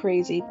was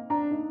crazy.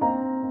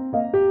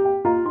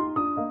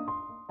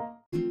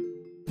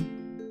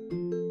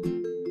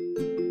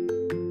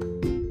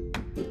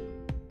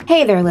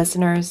 Hey there,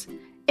 listeners.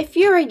 If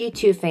you're a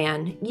U2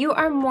 fan, you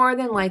are more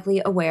than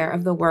likely aware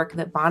of the work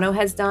that Bono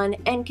has done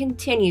and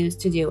continues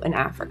to do in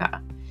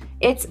Africa.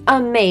 It's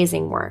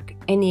amazing work,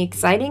 and the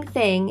exciting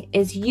thing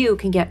is you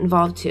can get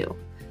involved too.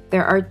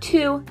 There are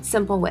 2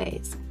 simple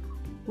ways.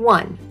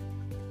 1.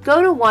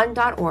 Go to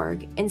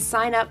one.org and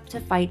sign up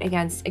to fight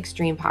against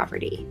extreme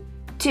poverty.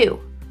 2.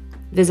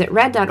 Visit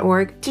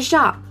red.org to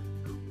shop.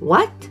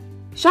 What?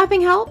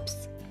 Shopping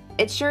helps?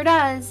 It sure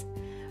does.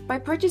 By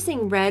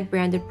purchasing Red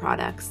branded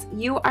products,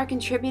 you are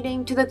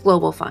contributing to the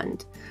Global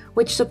Fund,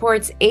 which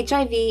supports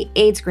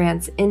HIV/AIDS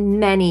grants in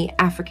many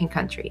African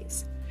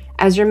countries.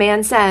 As your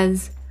man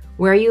says,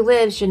 where you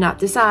live should not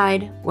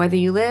decide whether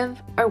you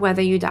live or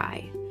whether you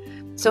die.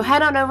 So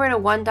head on over to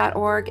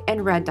one.org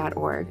and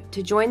red.org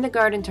to join the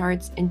Garden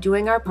Tarts in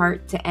doing our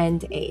part to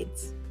end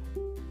AIDS.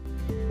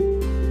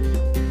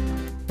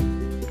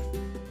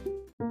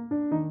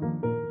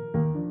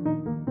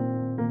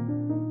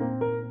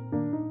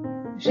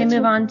 Should we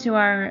move on to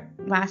our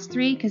last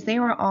three? Because they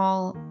were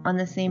all on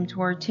the same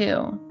tour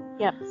too.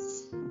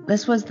 Yes.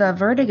 This was the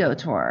Vertigo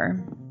tour.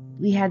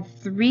 We had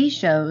 3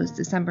 shows,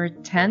 December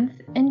 10th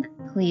in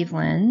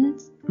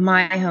Cleveland,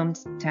 my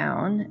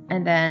hometown,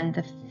 and then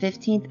the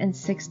 15th and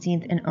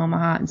 16th in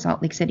Omaha and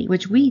Salt Lake City,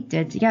 which we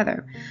did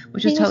together,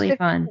 which was totally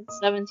fun.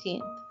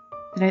 17th.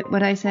 What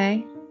did I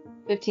say?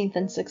 15th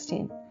and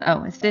 16th.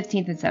 Oh, it's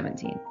 15th and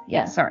 17th.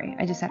 Yeah. Sorry,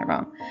 I just said it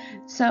wrong.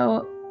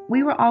 So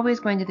we were always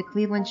going to the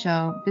Cleveland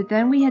show, but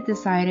then we had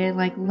decided,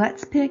 like,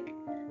 let's pick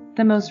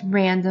the most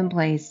random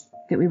place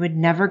that we would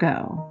never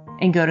go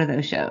and go to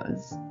those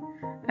shows.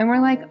 And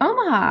we're like,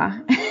 Omaha.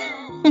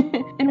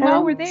 And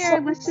while we're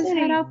there, let's just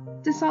head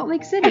out to Salt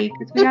Lake City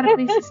because we got a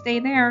place to stay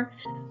there.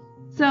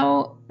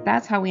 So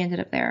that's how we ended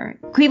up there.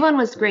 Cleveland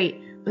was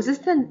great. Was this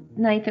the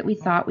night that we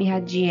thought we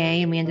had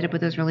GA and we ended up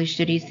with those really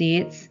shitty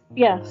seats?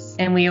 Yes.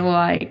 And we were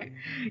like,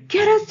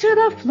 get us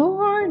to the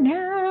floor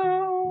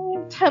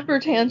now. Temper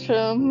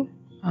tantrum.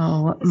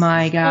 Oh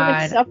my God.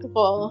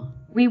 Unacceptable.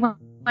 We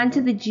went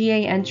to the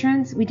GA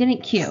entrance. We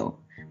didn't queue.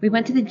 We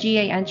went to the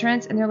GA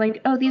entrance and they're like,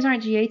 oh, these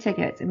aren't GA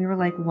tickets. And we were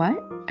like, what?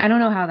 I don't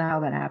know how the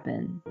hell that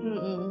happened.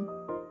 Mm-mm.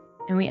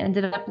 And we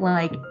ended up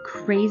like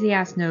crazy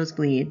ass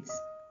nosebleeds.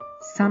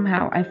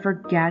 Somehow, I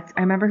forget.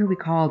 I remember who we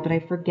called, but I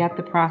forget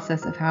the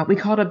process of how we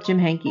called up Jim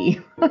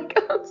Henke. Like,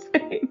 I'm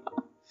saying.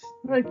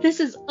 Like, this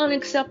is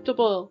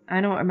unacceptable.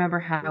 I don't remember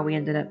how we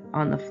ended up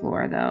on the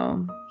floor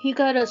though. He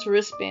got us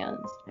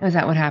wristbands. Was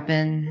that what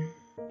happened?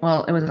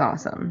 Well, it was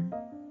awesome.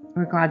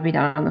 We're glad to be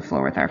down on the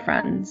floor with our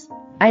friends.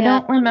 I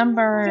don't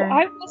remember. So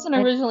I wasn't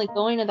originally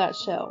going to that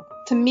show.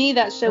 To me,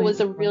 that show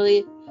was a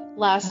really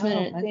last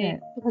minute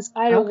thing because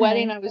I had a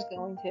wedding I was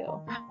going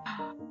to.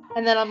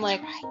 And then I'm like,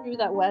 screw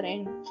that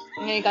wedding.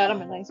 And I got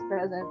him a nice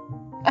present.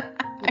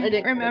 I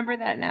didn't remember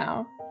that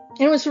now.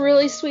 And it was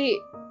really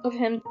sweet of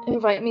him to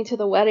invite me to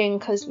the wedding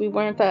because we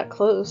weren't that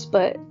close.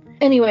 But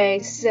anyway,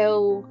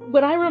 so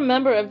what I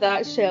remember of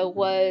that show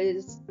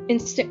was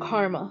Instant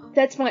Karma.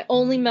 That's my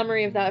only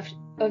memory of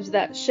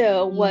that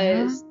show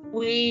was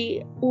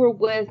we were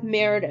with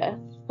Meredith,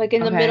 like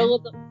in the middle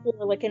of the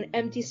floor, like an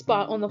empty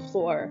spot on the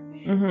floor.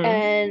 Mm-hmm.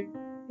 And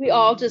we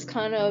all just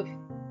kind of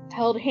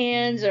held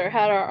hands or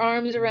had our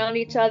arms around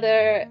each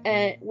other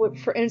and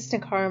for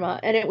Instant Karma.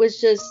 And it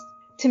was just,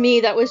 to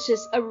me, that was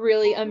just a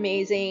really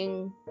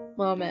amazing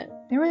moment.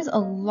 There was a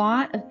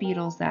lot of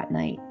Beatles that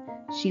night.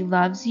 She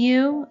Loves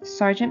You,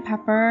 Sgt.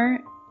 Pepper,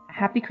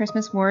 Happy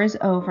Christmas War Is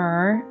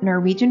Over,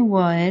 Norwegian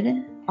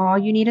Wood, All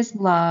You Need Is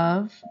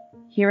Love,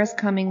 Hear Us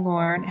Coming,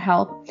 Lord,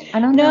 Help. I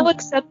don't know. No,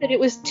 except that it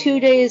was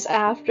 2 days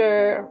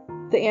after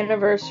the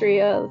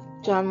anniversary of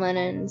John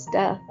Lennon's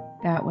death.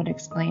 That would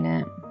explain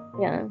it.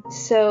 Yeah,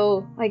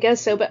 so I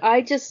guess so. But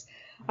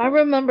I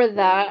remember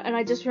that, and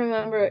I just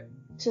remember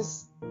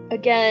just,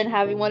 again,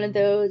 having one of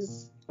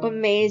those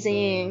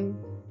amazing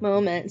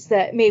moments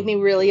that made me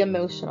really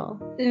emotional.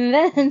 And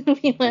then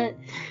we went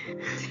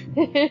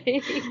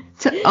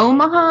to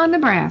Omaha,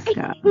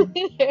 Nebraska,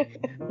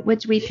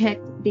 which we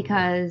picked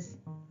because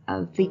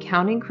of the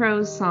Counting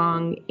Crows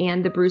song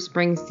and the Bruce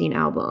Springsteen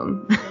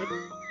album.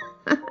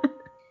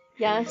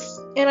 Yes,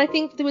 and I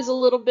think there was a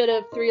little bit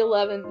of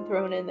 311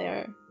 thrown in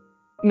there.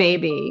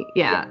 Maybe,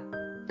 yeah.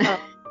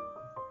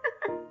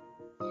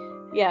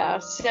 Yeah,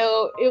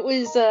 so it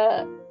was,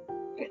 that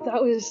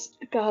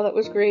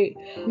was great.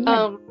 We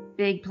had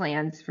big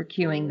plans for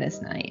queuing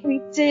this night.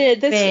 We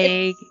did.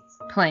 Big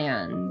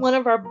plans. One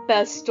of our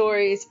best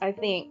stories, I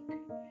think,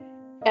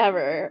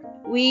 ever.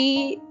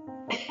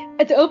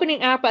 At the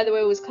opening act, by the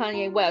way, was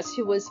Kanye West,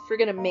 who was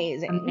friggin'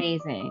 amazing.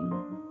 Amazing.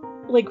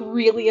 Like,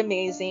 really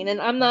amazing.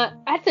 And I'm not,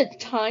 at the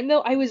time,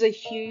 though, I was a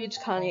huge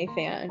Kanye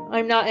fan.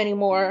 I'm not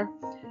anymore.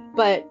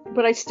 But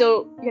I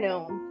still,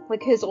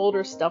 like his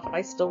older stuff,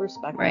 I still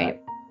respect right.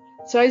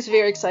 That. So I was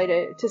very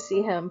excited to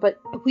see him. But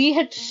we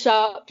had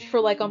shopped for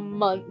like a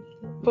month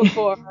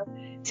before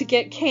to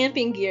get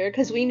camping gear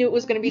because we knew it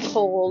was going to be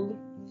cold.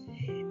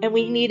 And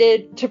we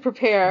needed to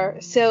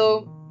prepare.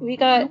 So we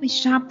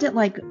shopped at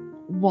like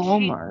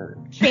Walmart.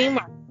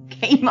 Kmart.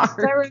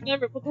 Kmart. I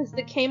remember because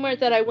the Kmart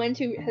that I went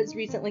to has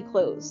recently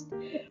closed.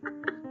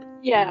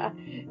 Yeah.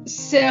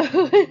 So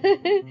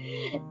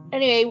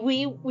anyway,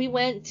 we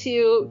went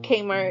to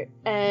Kmart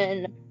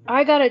and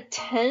I got a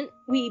tent.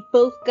 We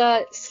both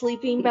got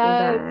sleeping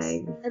bags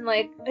and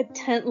like a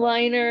tent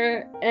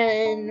liner,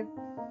 and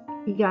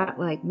we got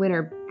like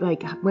winter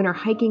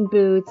hiking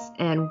boots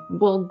and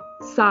wool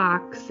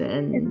socks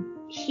and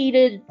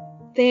heated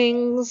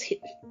things,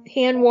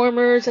 hand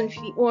warmers and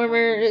feet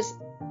warmers.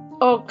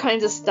 all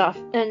kinds of stuff,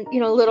 and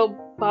little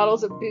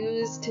bottles of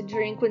booze to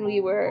drink when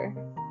we were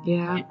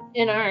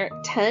in our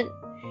tent.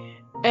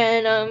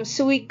 And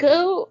so we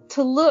go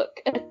to look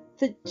at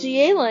the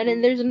GA line,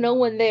 and there's no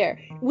one there.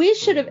 We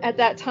should have at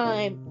that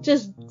time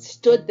just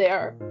stood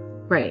there.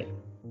 Right.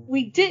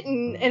 We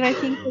didn't, and I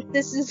think that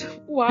this is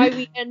why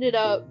we ended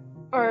up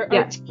our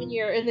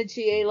tenure in the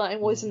GA line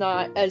was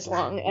not as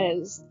long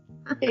as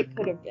it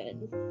could have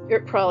been.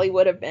 It probably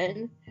would have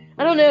been.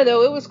 I don't know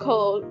though. It was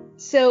cold,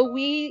 so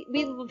we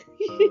went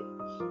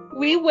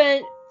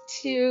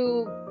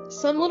to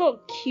some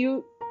little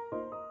cute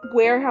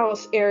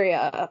warehouse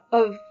area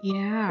of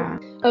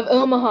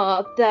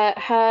Omaha that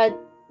had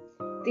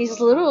these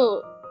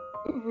little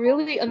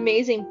really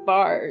amazing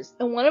bars,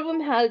 and one of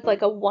them had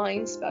like a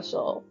wine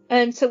special,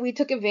 and so we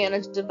took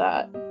advantage of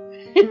that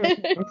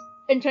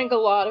and drank a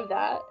lot of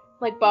that,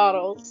 like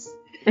bottles.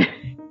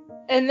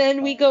 And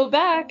then we go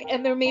back,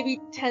 and there may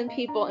be 10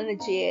 people in the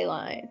GA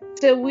line.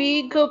 So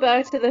we go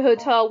back to the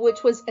hotel,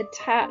 which was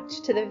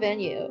attached to the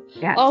venue.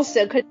 Yes.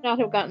 Also, could not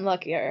have gotten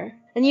luckier.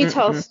 And you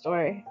tell the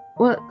story.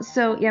 Well,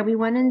 so we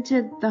went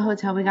into the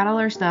hotel. We got all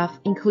our stuff,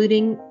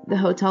 including the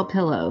hotel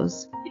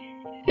pillows,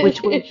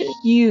 which were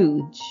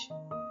huge.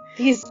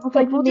 These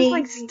we'll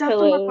just stuff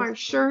them up our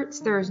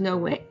shirts. There's no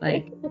way.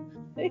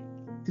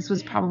 This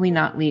was probably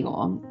not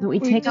legal. But we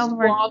take all of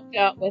our walked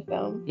out with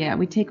them. Yeah,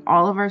 we take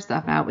all of our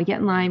stuff out. We get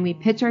in line. We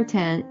pitch our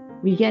tent.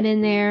 We get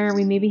in there.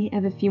 We maybe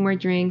have a few more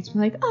drinks. We're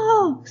like,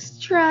 oh,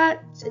 stretch.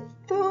 It's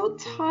so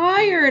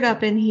tired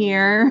up in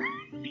here.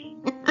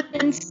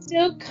 And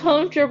so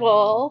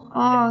comfortable.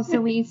 Oh, so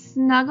we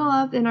snuggle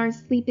up in our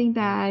sleeping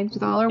bags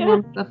with all our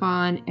warm stuff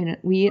on, and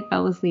we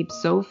fell asleep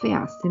so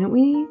fast, didn't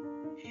we?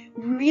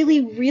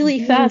 Really,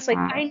 really fast. Like,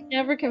 I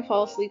never can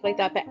fall asleep like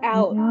that, but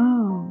out.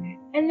 No.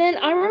 And then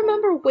I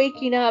remember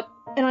waking up,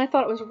 and I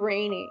thought it was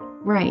raining.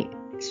 Right.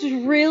 This was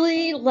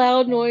really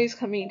loud noise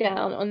coming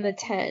down on the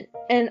tent,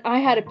 and I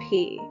had to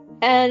pee.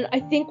 And I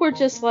think we're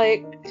just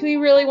like, do we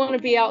really want to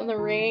be out in the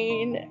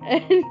rain?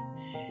 And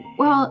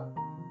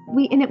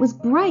and it was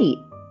bright.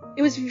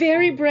 It was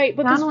very bright.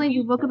 Because not only did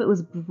we woke up, it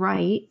was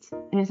bright,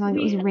 and it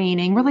sounded like it was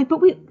raining. We're like, but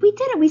we did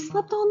it. We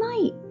slept all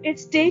night.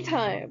 It's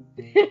daytime.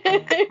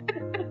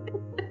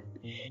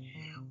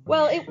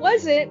 Well, it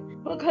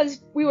wasn't,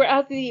 because we were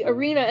at the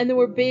arena and there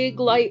were big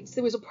lights.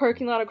 There was a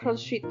parking lot across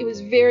the street. It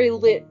was very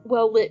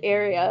well lit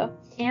area.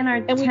 And our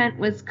tent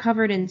was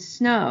covered in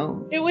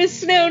snow. It was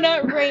snow,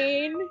 not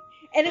rain.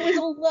 And it was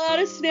a lot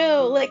of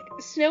snow. Like,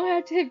 snow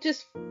had to have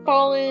just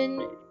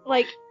fallen,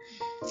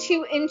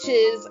 2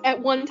 inches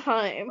at one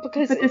time,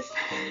 because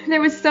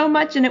there was so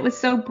much, and it was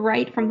so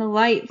bright from the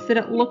lights that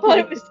it looked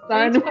like the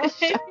sun was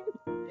shining.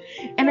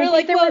 And I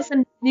think there were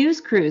some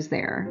news crews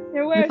there.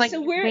 There were. With,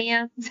 so we're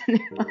vans and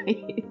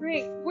lights.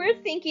 Right.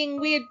 We're thinking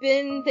we had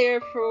been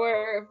there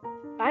for,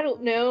 I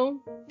don't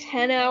know,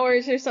 10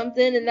 hours or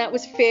something, and that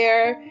was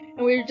fair.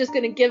 And we were just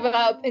going to give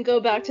up and go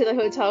back to the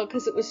hotel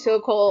because it was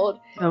so cold.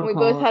 And we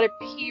both had to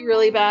pee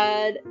really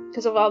bad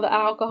because of all the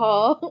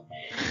alcohol.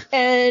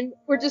 And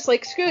we're just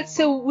like, screw it.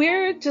 So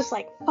we're just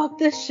like, fuck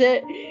this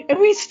shit. And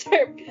we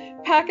start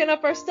packing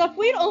up our stuff.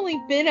 We'd only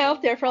been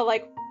out there for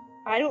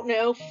I don't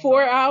know,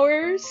 4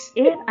 hours.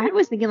 I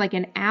was thinking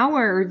an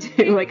hour or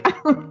two.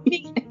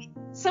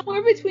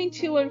 Somewhere between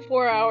 2 and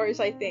 4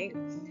 hours, I think.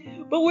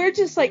 But we're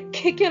just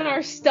kicking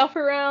our stuff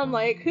around.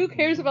 Who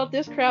cares about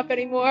this crap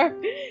anymore?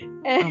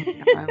 And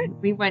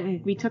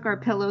we took our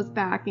pillows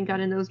back and got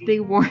in those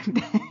big warm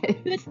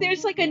beds.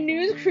 There's a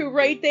news crew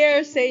right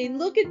there saying,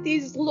 look at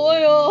these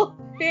loyal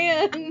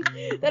fans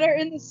that are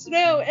in the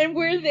snow. And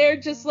we're there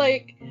just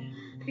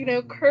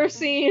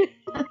cursing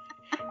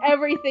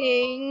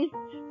everything.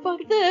 Fuck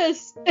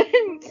this.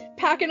 And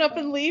packing up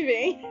and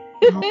leaving.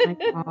 Oh my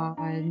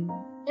god.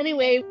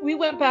 Anyway, we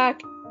went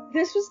back.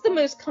 This was the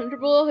most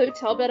comfortable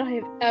hotel bed I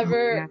have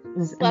ever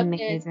slept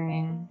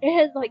amazing. in. It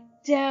had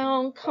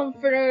down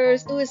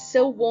comforters. It was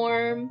so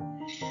warm.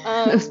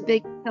 Those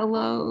big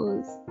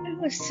pillows. It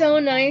was so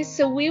nice.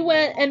 So we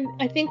went, and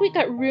I think we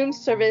got room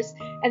service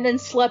and then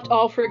slept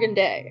all friggin'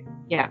 day.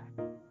 Yeah.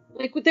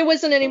 There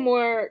wasn't any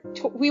more.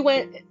 We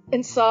went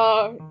and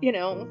saw,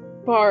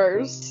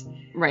 bars.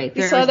 Right.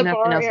 We saw the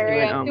bar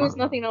area. There was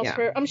nothing else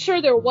I'm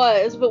sure there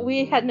was, but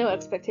we had no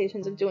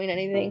expectations of doing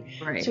anything.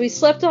 Right. So we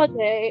slept all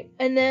day,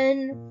 and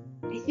then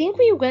I think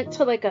we went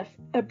to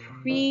a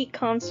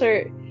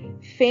pre-concert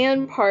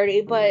fan party,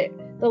 but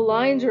the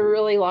lines were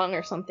really long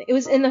or something. It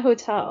was in the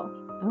hotel.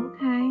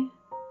 Okay.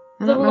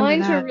 The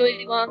lines were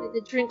really long, and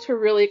the drinks were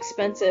really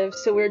expensive,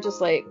 so we were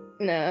just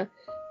nah.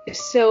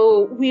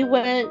 So we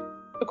went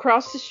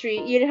across the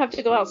street. You didn't have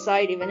to go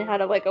outside even. It had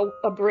a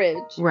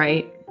bridge.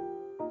 Right.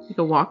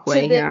 A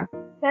walkway, to the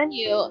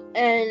venue,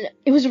 and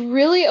it was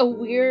really a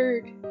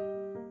weird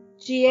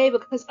GA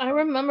because I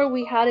remember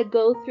we had to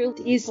go through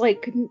these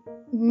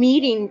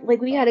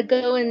we had to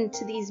go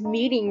into these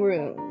meeting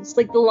rooms.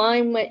 The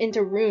line went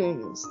into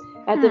rooms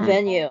at the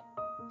venue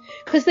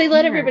because they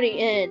let everybody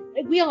in.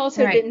 We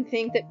also didn't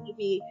think that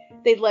maybe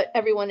they'd let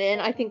everyone in.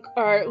 I think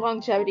our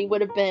longevity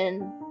would have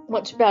been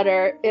much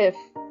better if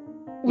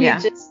we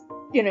just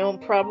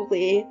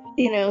probably,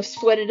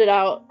 sweated it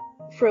out,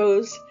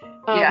 froze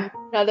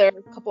another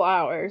couple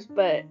hours,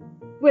 but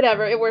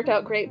whatever, it worked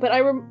out great. But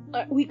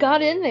we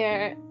got in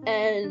there,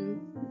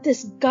 and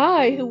this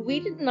guy who we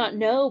did not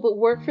know but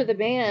worked for the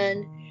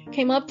band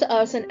came up to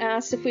us and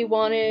asked if we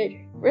wanted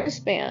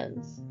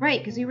wristbands. Right,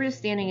 because we were just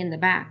standing in the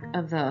back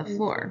of the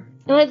floor.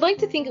 And I'd like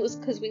to think it was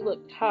because we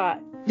looked hot.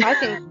 I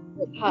think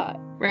we looked hot.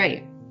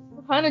 Right.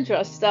 We're kind of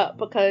dressed up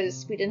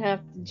because we didn't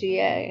have the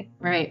GA.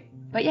 Right.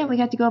 But yeah, we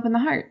got to go up in the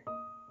Heart.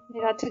 We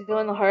got to go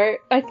in the Heart.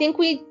 I think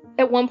we,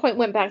 at one point,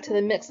 went back to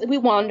the mix. We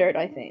wandered,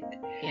 I think.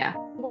 Yeah.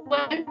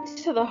 Went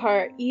to the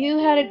Heart. You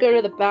had to go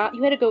to the bath.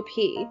 You had to go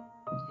pee.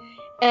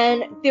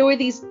 And there were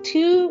these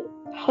two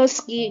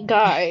husky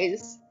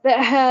guys that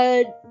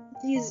had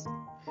these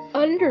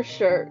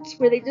undershirts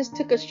where they just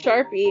took a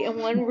Sharpie and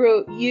one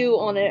wrote you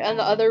on it and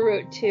the other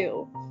wrote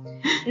two.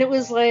 And it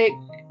was like,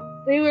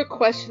 they were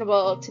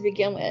questionable to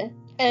begin with.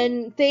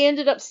 And they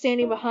ended up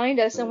standing behind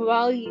us, and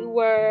while you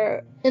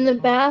were in the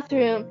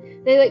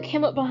bathroom, they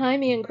came up behind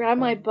me and grabbed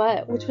my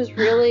butt, which was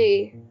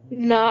really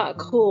not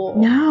cool.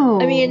 No.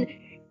 I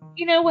mean,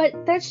 you know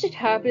what? That shit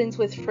happens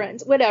with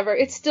friends. Whatever.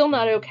 It's still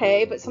not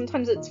okay, but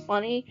sometimes it's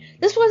funny.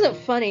 This wasn't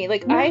funny.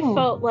 No. I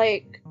felt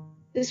like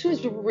this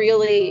was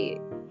really...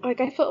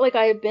 I felt like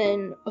I had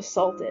been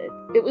assaulted.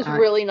 It was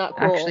really not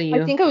cool. Actually,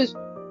 I think I was...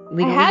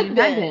 I had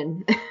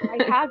been.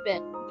 I had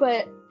been.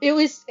 But it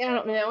was... I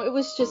don't know. It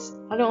was just...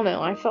 I don't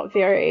know. I felt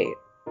very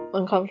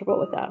uncomfortable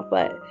with that.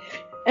 But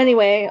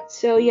anyway,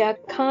 so yeah,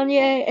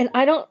 Kanye. And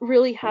I don't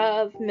really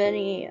have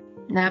many...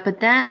 No, but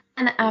then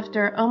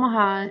after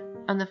Omaha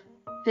on the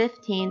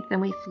 15th,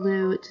 then we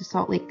flew to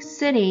Salt Lake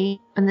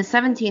City on the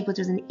 17th, which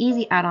was an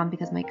easy add-on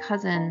because my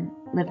cousin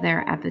lived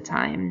there at the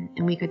time,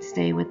 and we could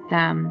stay with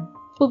them.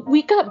 Well,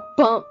 we got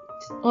bumped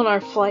on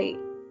our flight,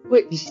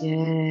 which We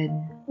did.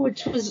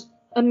 Which was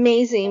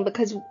amazing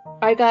because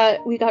we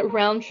got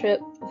round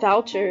trip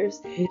vouchers,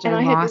 Which and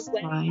I I lost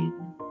mine.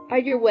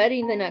 had your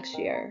wedding the next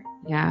year.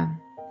 Yeah.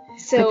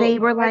 So but they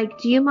were like,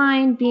 do you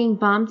mind being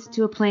bumped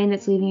to a plane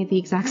that's leaving at the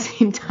exact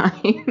same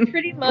time?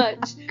 Pretty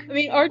much. I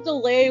mean, our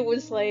delay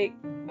was like,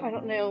 I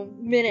don't know,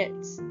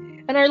 minutes,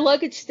 and our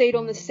luggage stayed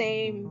on the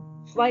same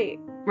flight.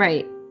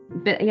 Right.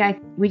 But yeah,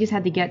 we just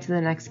had to get to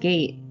the next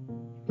gate,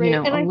 Right.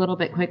 a little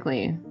bit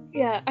quickly.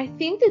 Yeah, I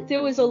think that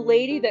there was a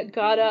lady that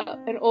got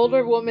up, an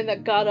older woman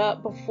that got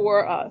up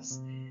before us,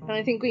 and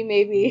I think we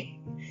maybe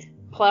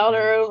plowed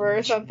her over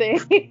or something.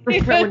 For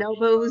throwing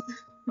elbows.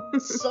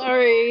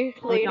 Sorry,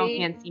 lady. Y'all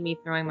can't see me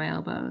throwing my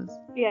elbows.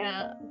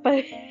 Yeah,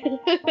 but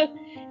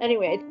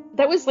anyway,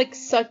 that was like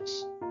such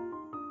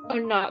a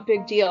not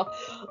big deal.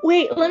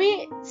 Wait, let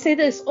me say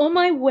this. On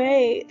my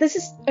way, this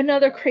is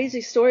another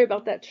crazy story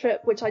about that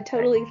trip, which I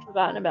totally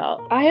forgotten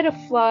about. I had to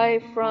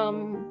fly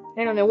from,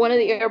 I don't know, one of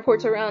the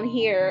airports around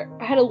here.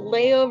 I had a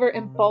layover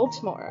in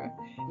Baltimore.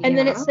 And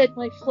then it said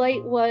my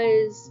flight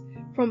was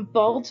from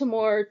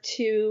Baltimore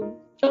to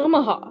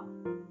Omaha.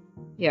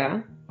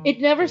 Yeah. It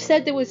never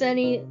said there was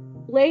any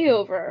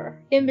layover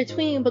in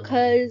between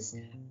because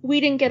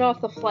we didn't get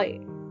off the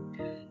flight.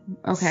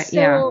 Okay,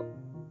 So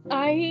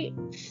I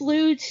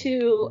flew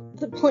to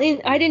the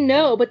plane. I didn't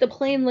know, but the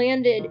plane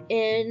landed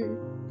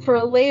for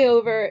a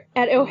layover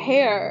at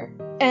O'Hare.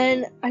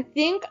 And I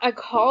think I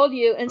called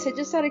you and said,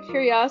 just out of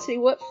curiosity,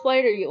 what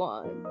flight are you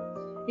on?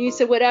 And you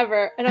said,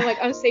 whatever. And I'm like,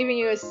 I'm saving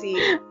you a seat.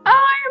 Oh,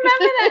 I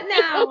remember that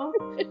now.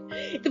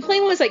 The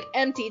plane was like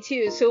empty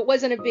too, so it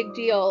wasn't a big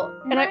deal.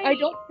 And I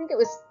don't think it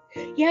was.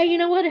 Yeah, you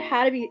know what? It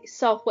had to be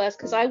Southwest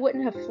because I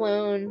wouldn't have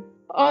flown.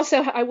 Also,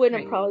 I wouldn't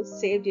have probably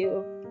saved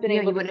you.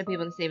 You wouldn't be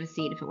able to save a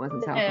seat if it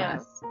wasn't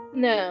Southwest.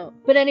 No.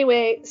 But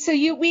anyway, so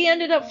we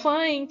ended up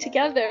flying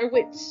together,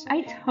 which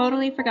I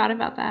totally forgot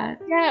about that.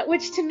 Yeah,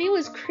 which to me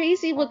was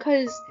crazy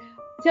because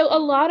a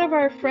lot of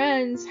our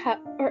friends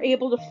are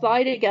able to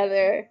fly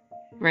together.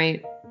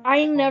 Right.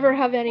 I never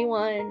have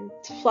anyone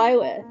to fly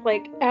with,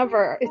 like,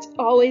 ever. It's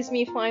always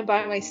me flying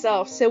by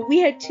myself. So we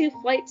had 2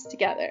 flights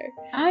together.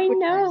 I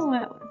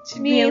know. To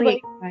me,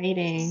 really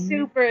exciting.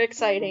 Super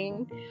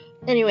exciting.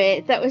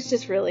 Anyway, that was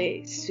just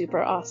really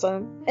super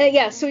awesome.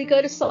 Yeah, so we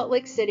go to Salt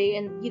Lake City,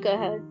 and you go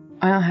ahead.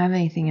 I don't have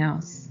anything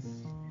else.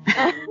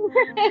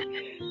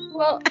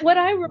 Well, what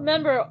I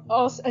remember,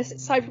 also,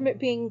 aside from it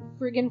being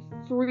friggin'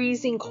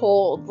 freezing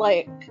cold,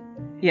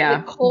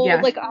 cold,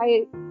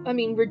 I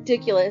mean,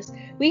 ridiculous.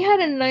 We had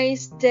a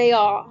nice day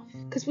off,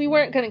 because we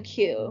weren't going to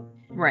queue.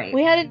 Right.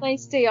 We had a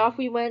nice day off.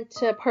 We went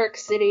to Park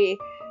City,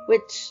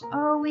 which...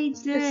 Oh, we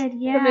did,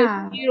 yeah. The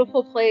most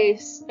beautiful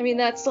place. I mean,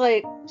 that's,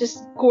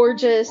 just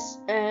gorgeous,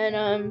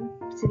 and,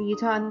 City,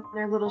 Utah, and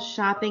their little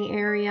shopping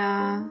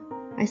area.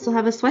 I still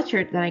have a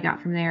sweatshirt that I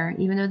got from there,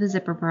 even though the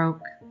zipper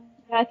broke.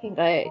 I think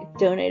I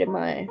donated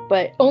mine,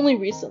 but only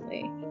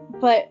recently.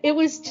 But it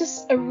was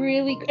just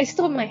I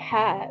still have my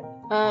hat.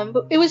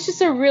 But it was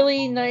just a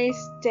really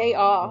nice day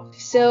off.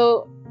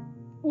 So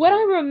what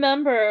I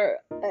remember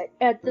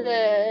at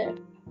the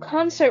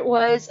concert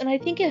was, and I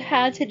think it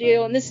had to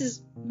do, and this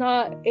is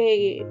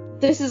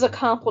a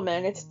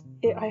compliment.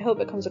 I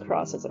hope it comes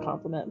across as a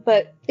compliment,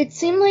 but it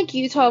seemed like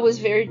Utah was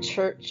very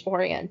church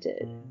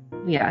oriented.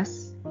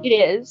 Yes. It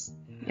is.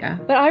 Yeah.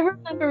 But I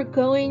remember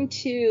going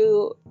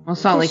to Well,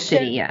 Salt Lake the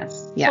City, show-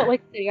 yes. Yeah. Salt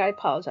Lake City, I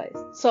apologize.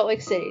 Salt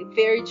Lake City,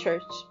 very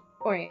church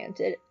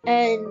oriented.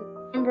 And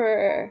I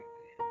remember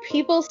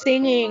people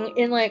singing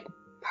in like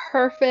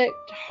perfect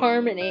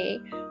harmony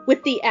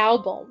with the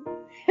album.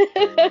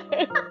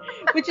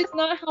 Which is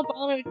not how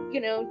Bono,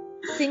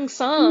 sings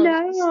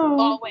songs No.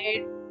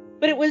 always.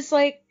 But it was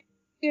like,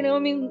 I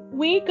mean,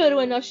 we go to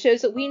enough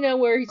shows that we know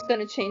where he's going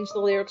to change the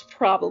lyrics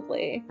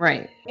probably.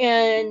 Right.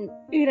 And,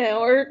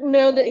 or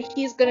know that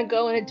he's going to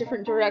go in a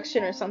different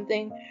direction or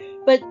something.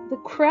 But the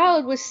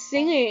crowd was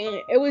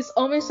singing. It was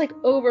almost like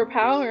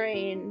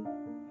overpowering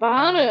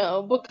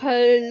Bono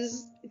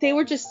because they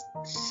were just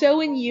so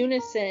in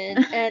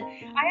unison. And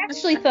I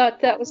actually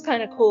thought that was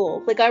kind of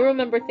cool. Like, I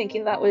remember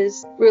thinking that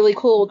was really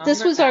cool.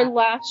 This was our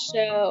last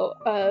show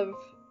of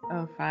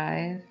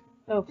 05.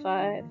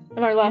 05.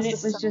 And our last And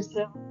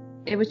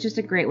it was just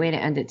a great way to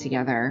end it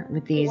together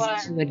with these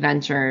two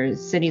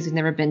adventures, cities we've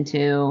never been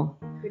to.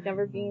 We've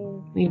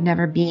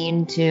never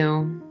been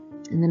to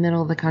in the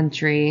middle of the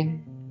country.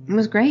 It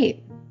was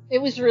great. It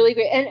was really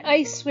great. And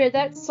I swear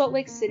that Salt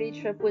Lake City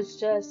trip was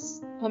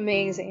just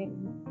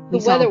amazing. The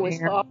weather was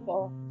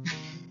awful.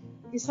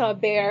 You saw a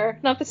bear.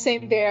 Not the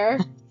same bear.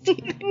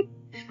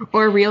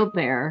 Or a real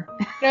bear.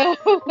 No.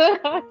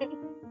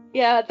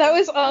 Yeah, that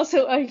was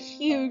also a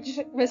huge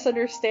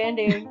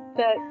misunderstanding.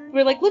 That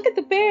we're like, look at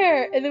the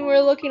bear, and then we're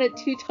looking at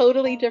two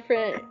totally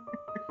different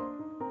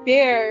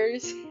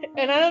bears.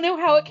 And I don't know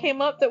how it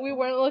came up that we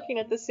weren't looking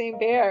at the same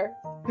bear.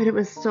 But it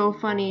was so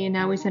funny, and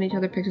now we send each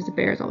other pictures of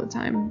bears all the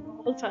time.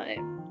 All the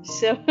time.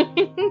 So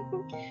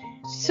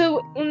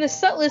on the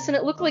set list, and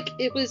it looked like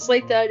it was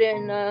like that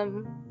in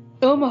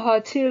Omaha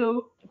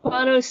too.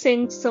 Bono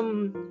sings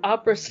some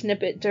opera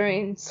snippet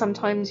during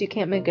Sometimes You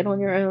Can't Make It on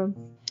Your Own.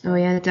 Oh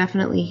yeah,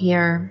 definitely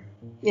here.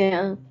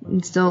 Yeah.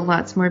 And still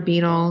lots more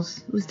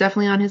Beatles. It was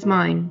definitely on his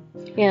mind.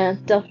 Yeah,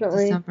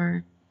 definitely.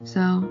 December.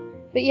 So.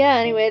 But yeah,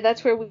 anyway,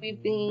 that's where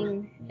we've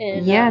been.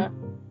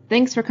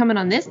 Thanks for coming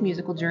on this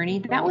musical journey.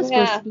 That was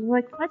supposed to be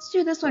like, let's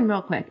do this one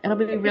real quick. It'll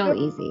be real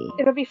easy.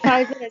 It'll be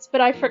 5 minutes, but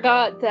I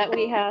forgot that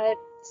we had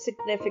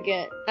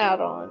significant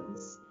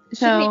add-ons.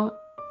 So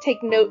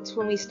take notes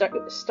when we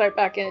start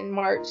back in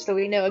March so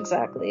we know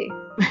exactly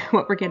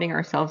what we're getting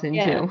ourselves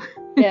into.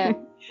 Yeah.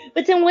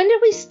 But then when did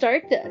we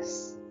start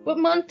this? What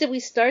month did we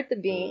start the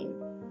Bean?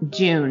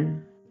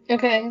 June.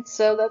 Okay,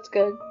 so that's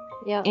good.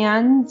 Yeah.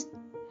 And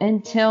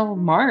until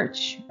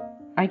March,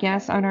 I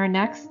guess, on our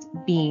next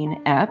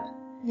Bean ep.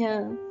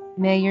 Yeah.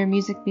 May your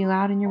music be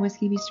loud and your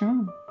whiskey be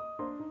strong.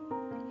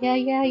 Yeah.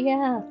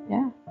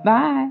 Yeah.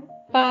 Bye.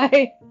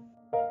 Bye.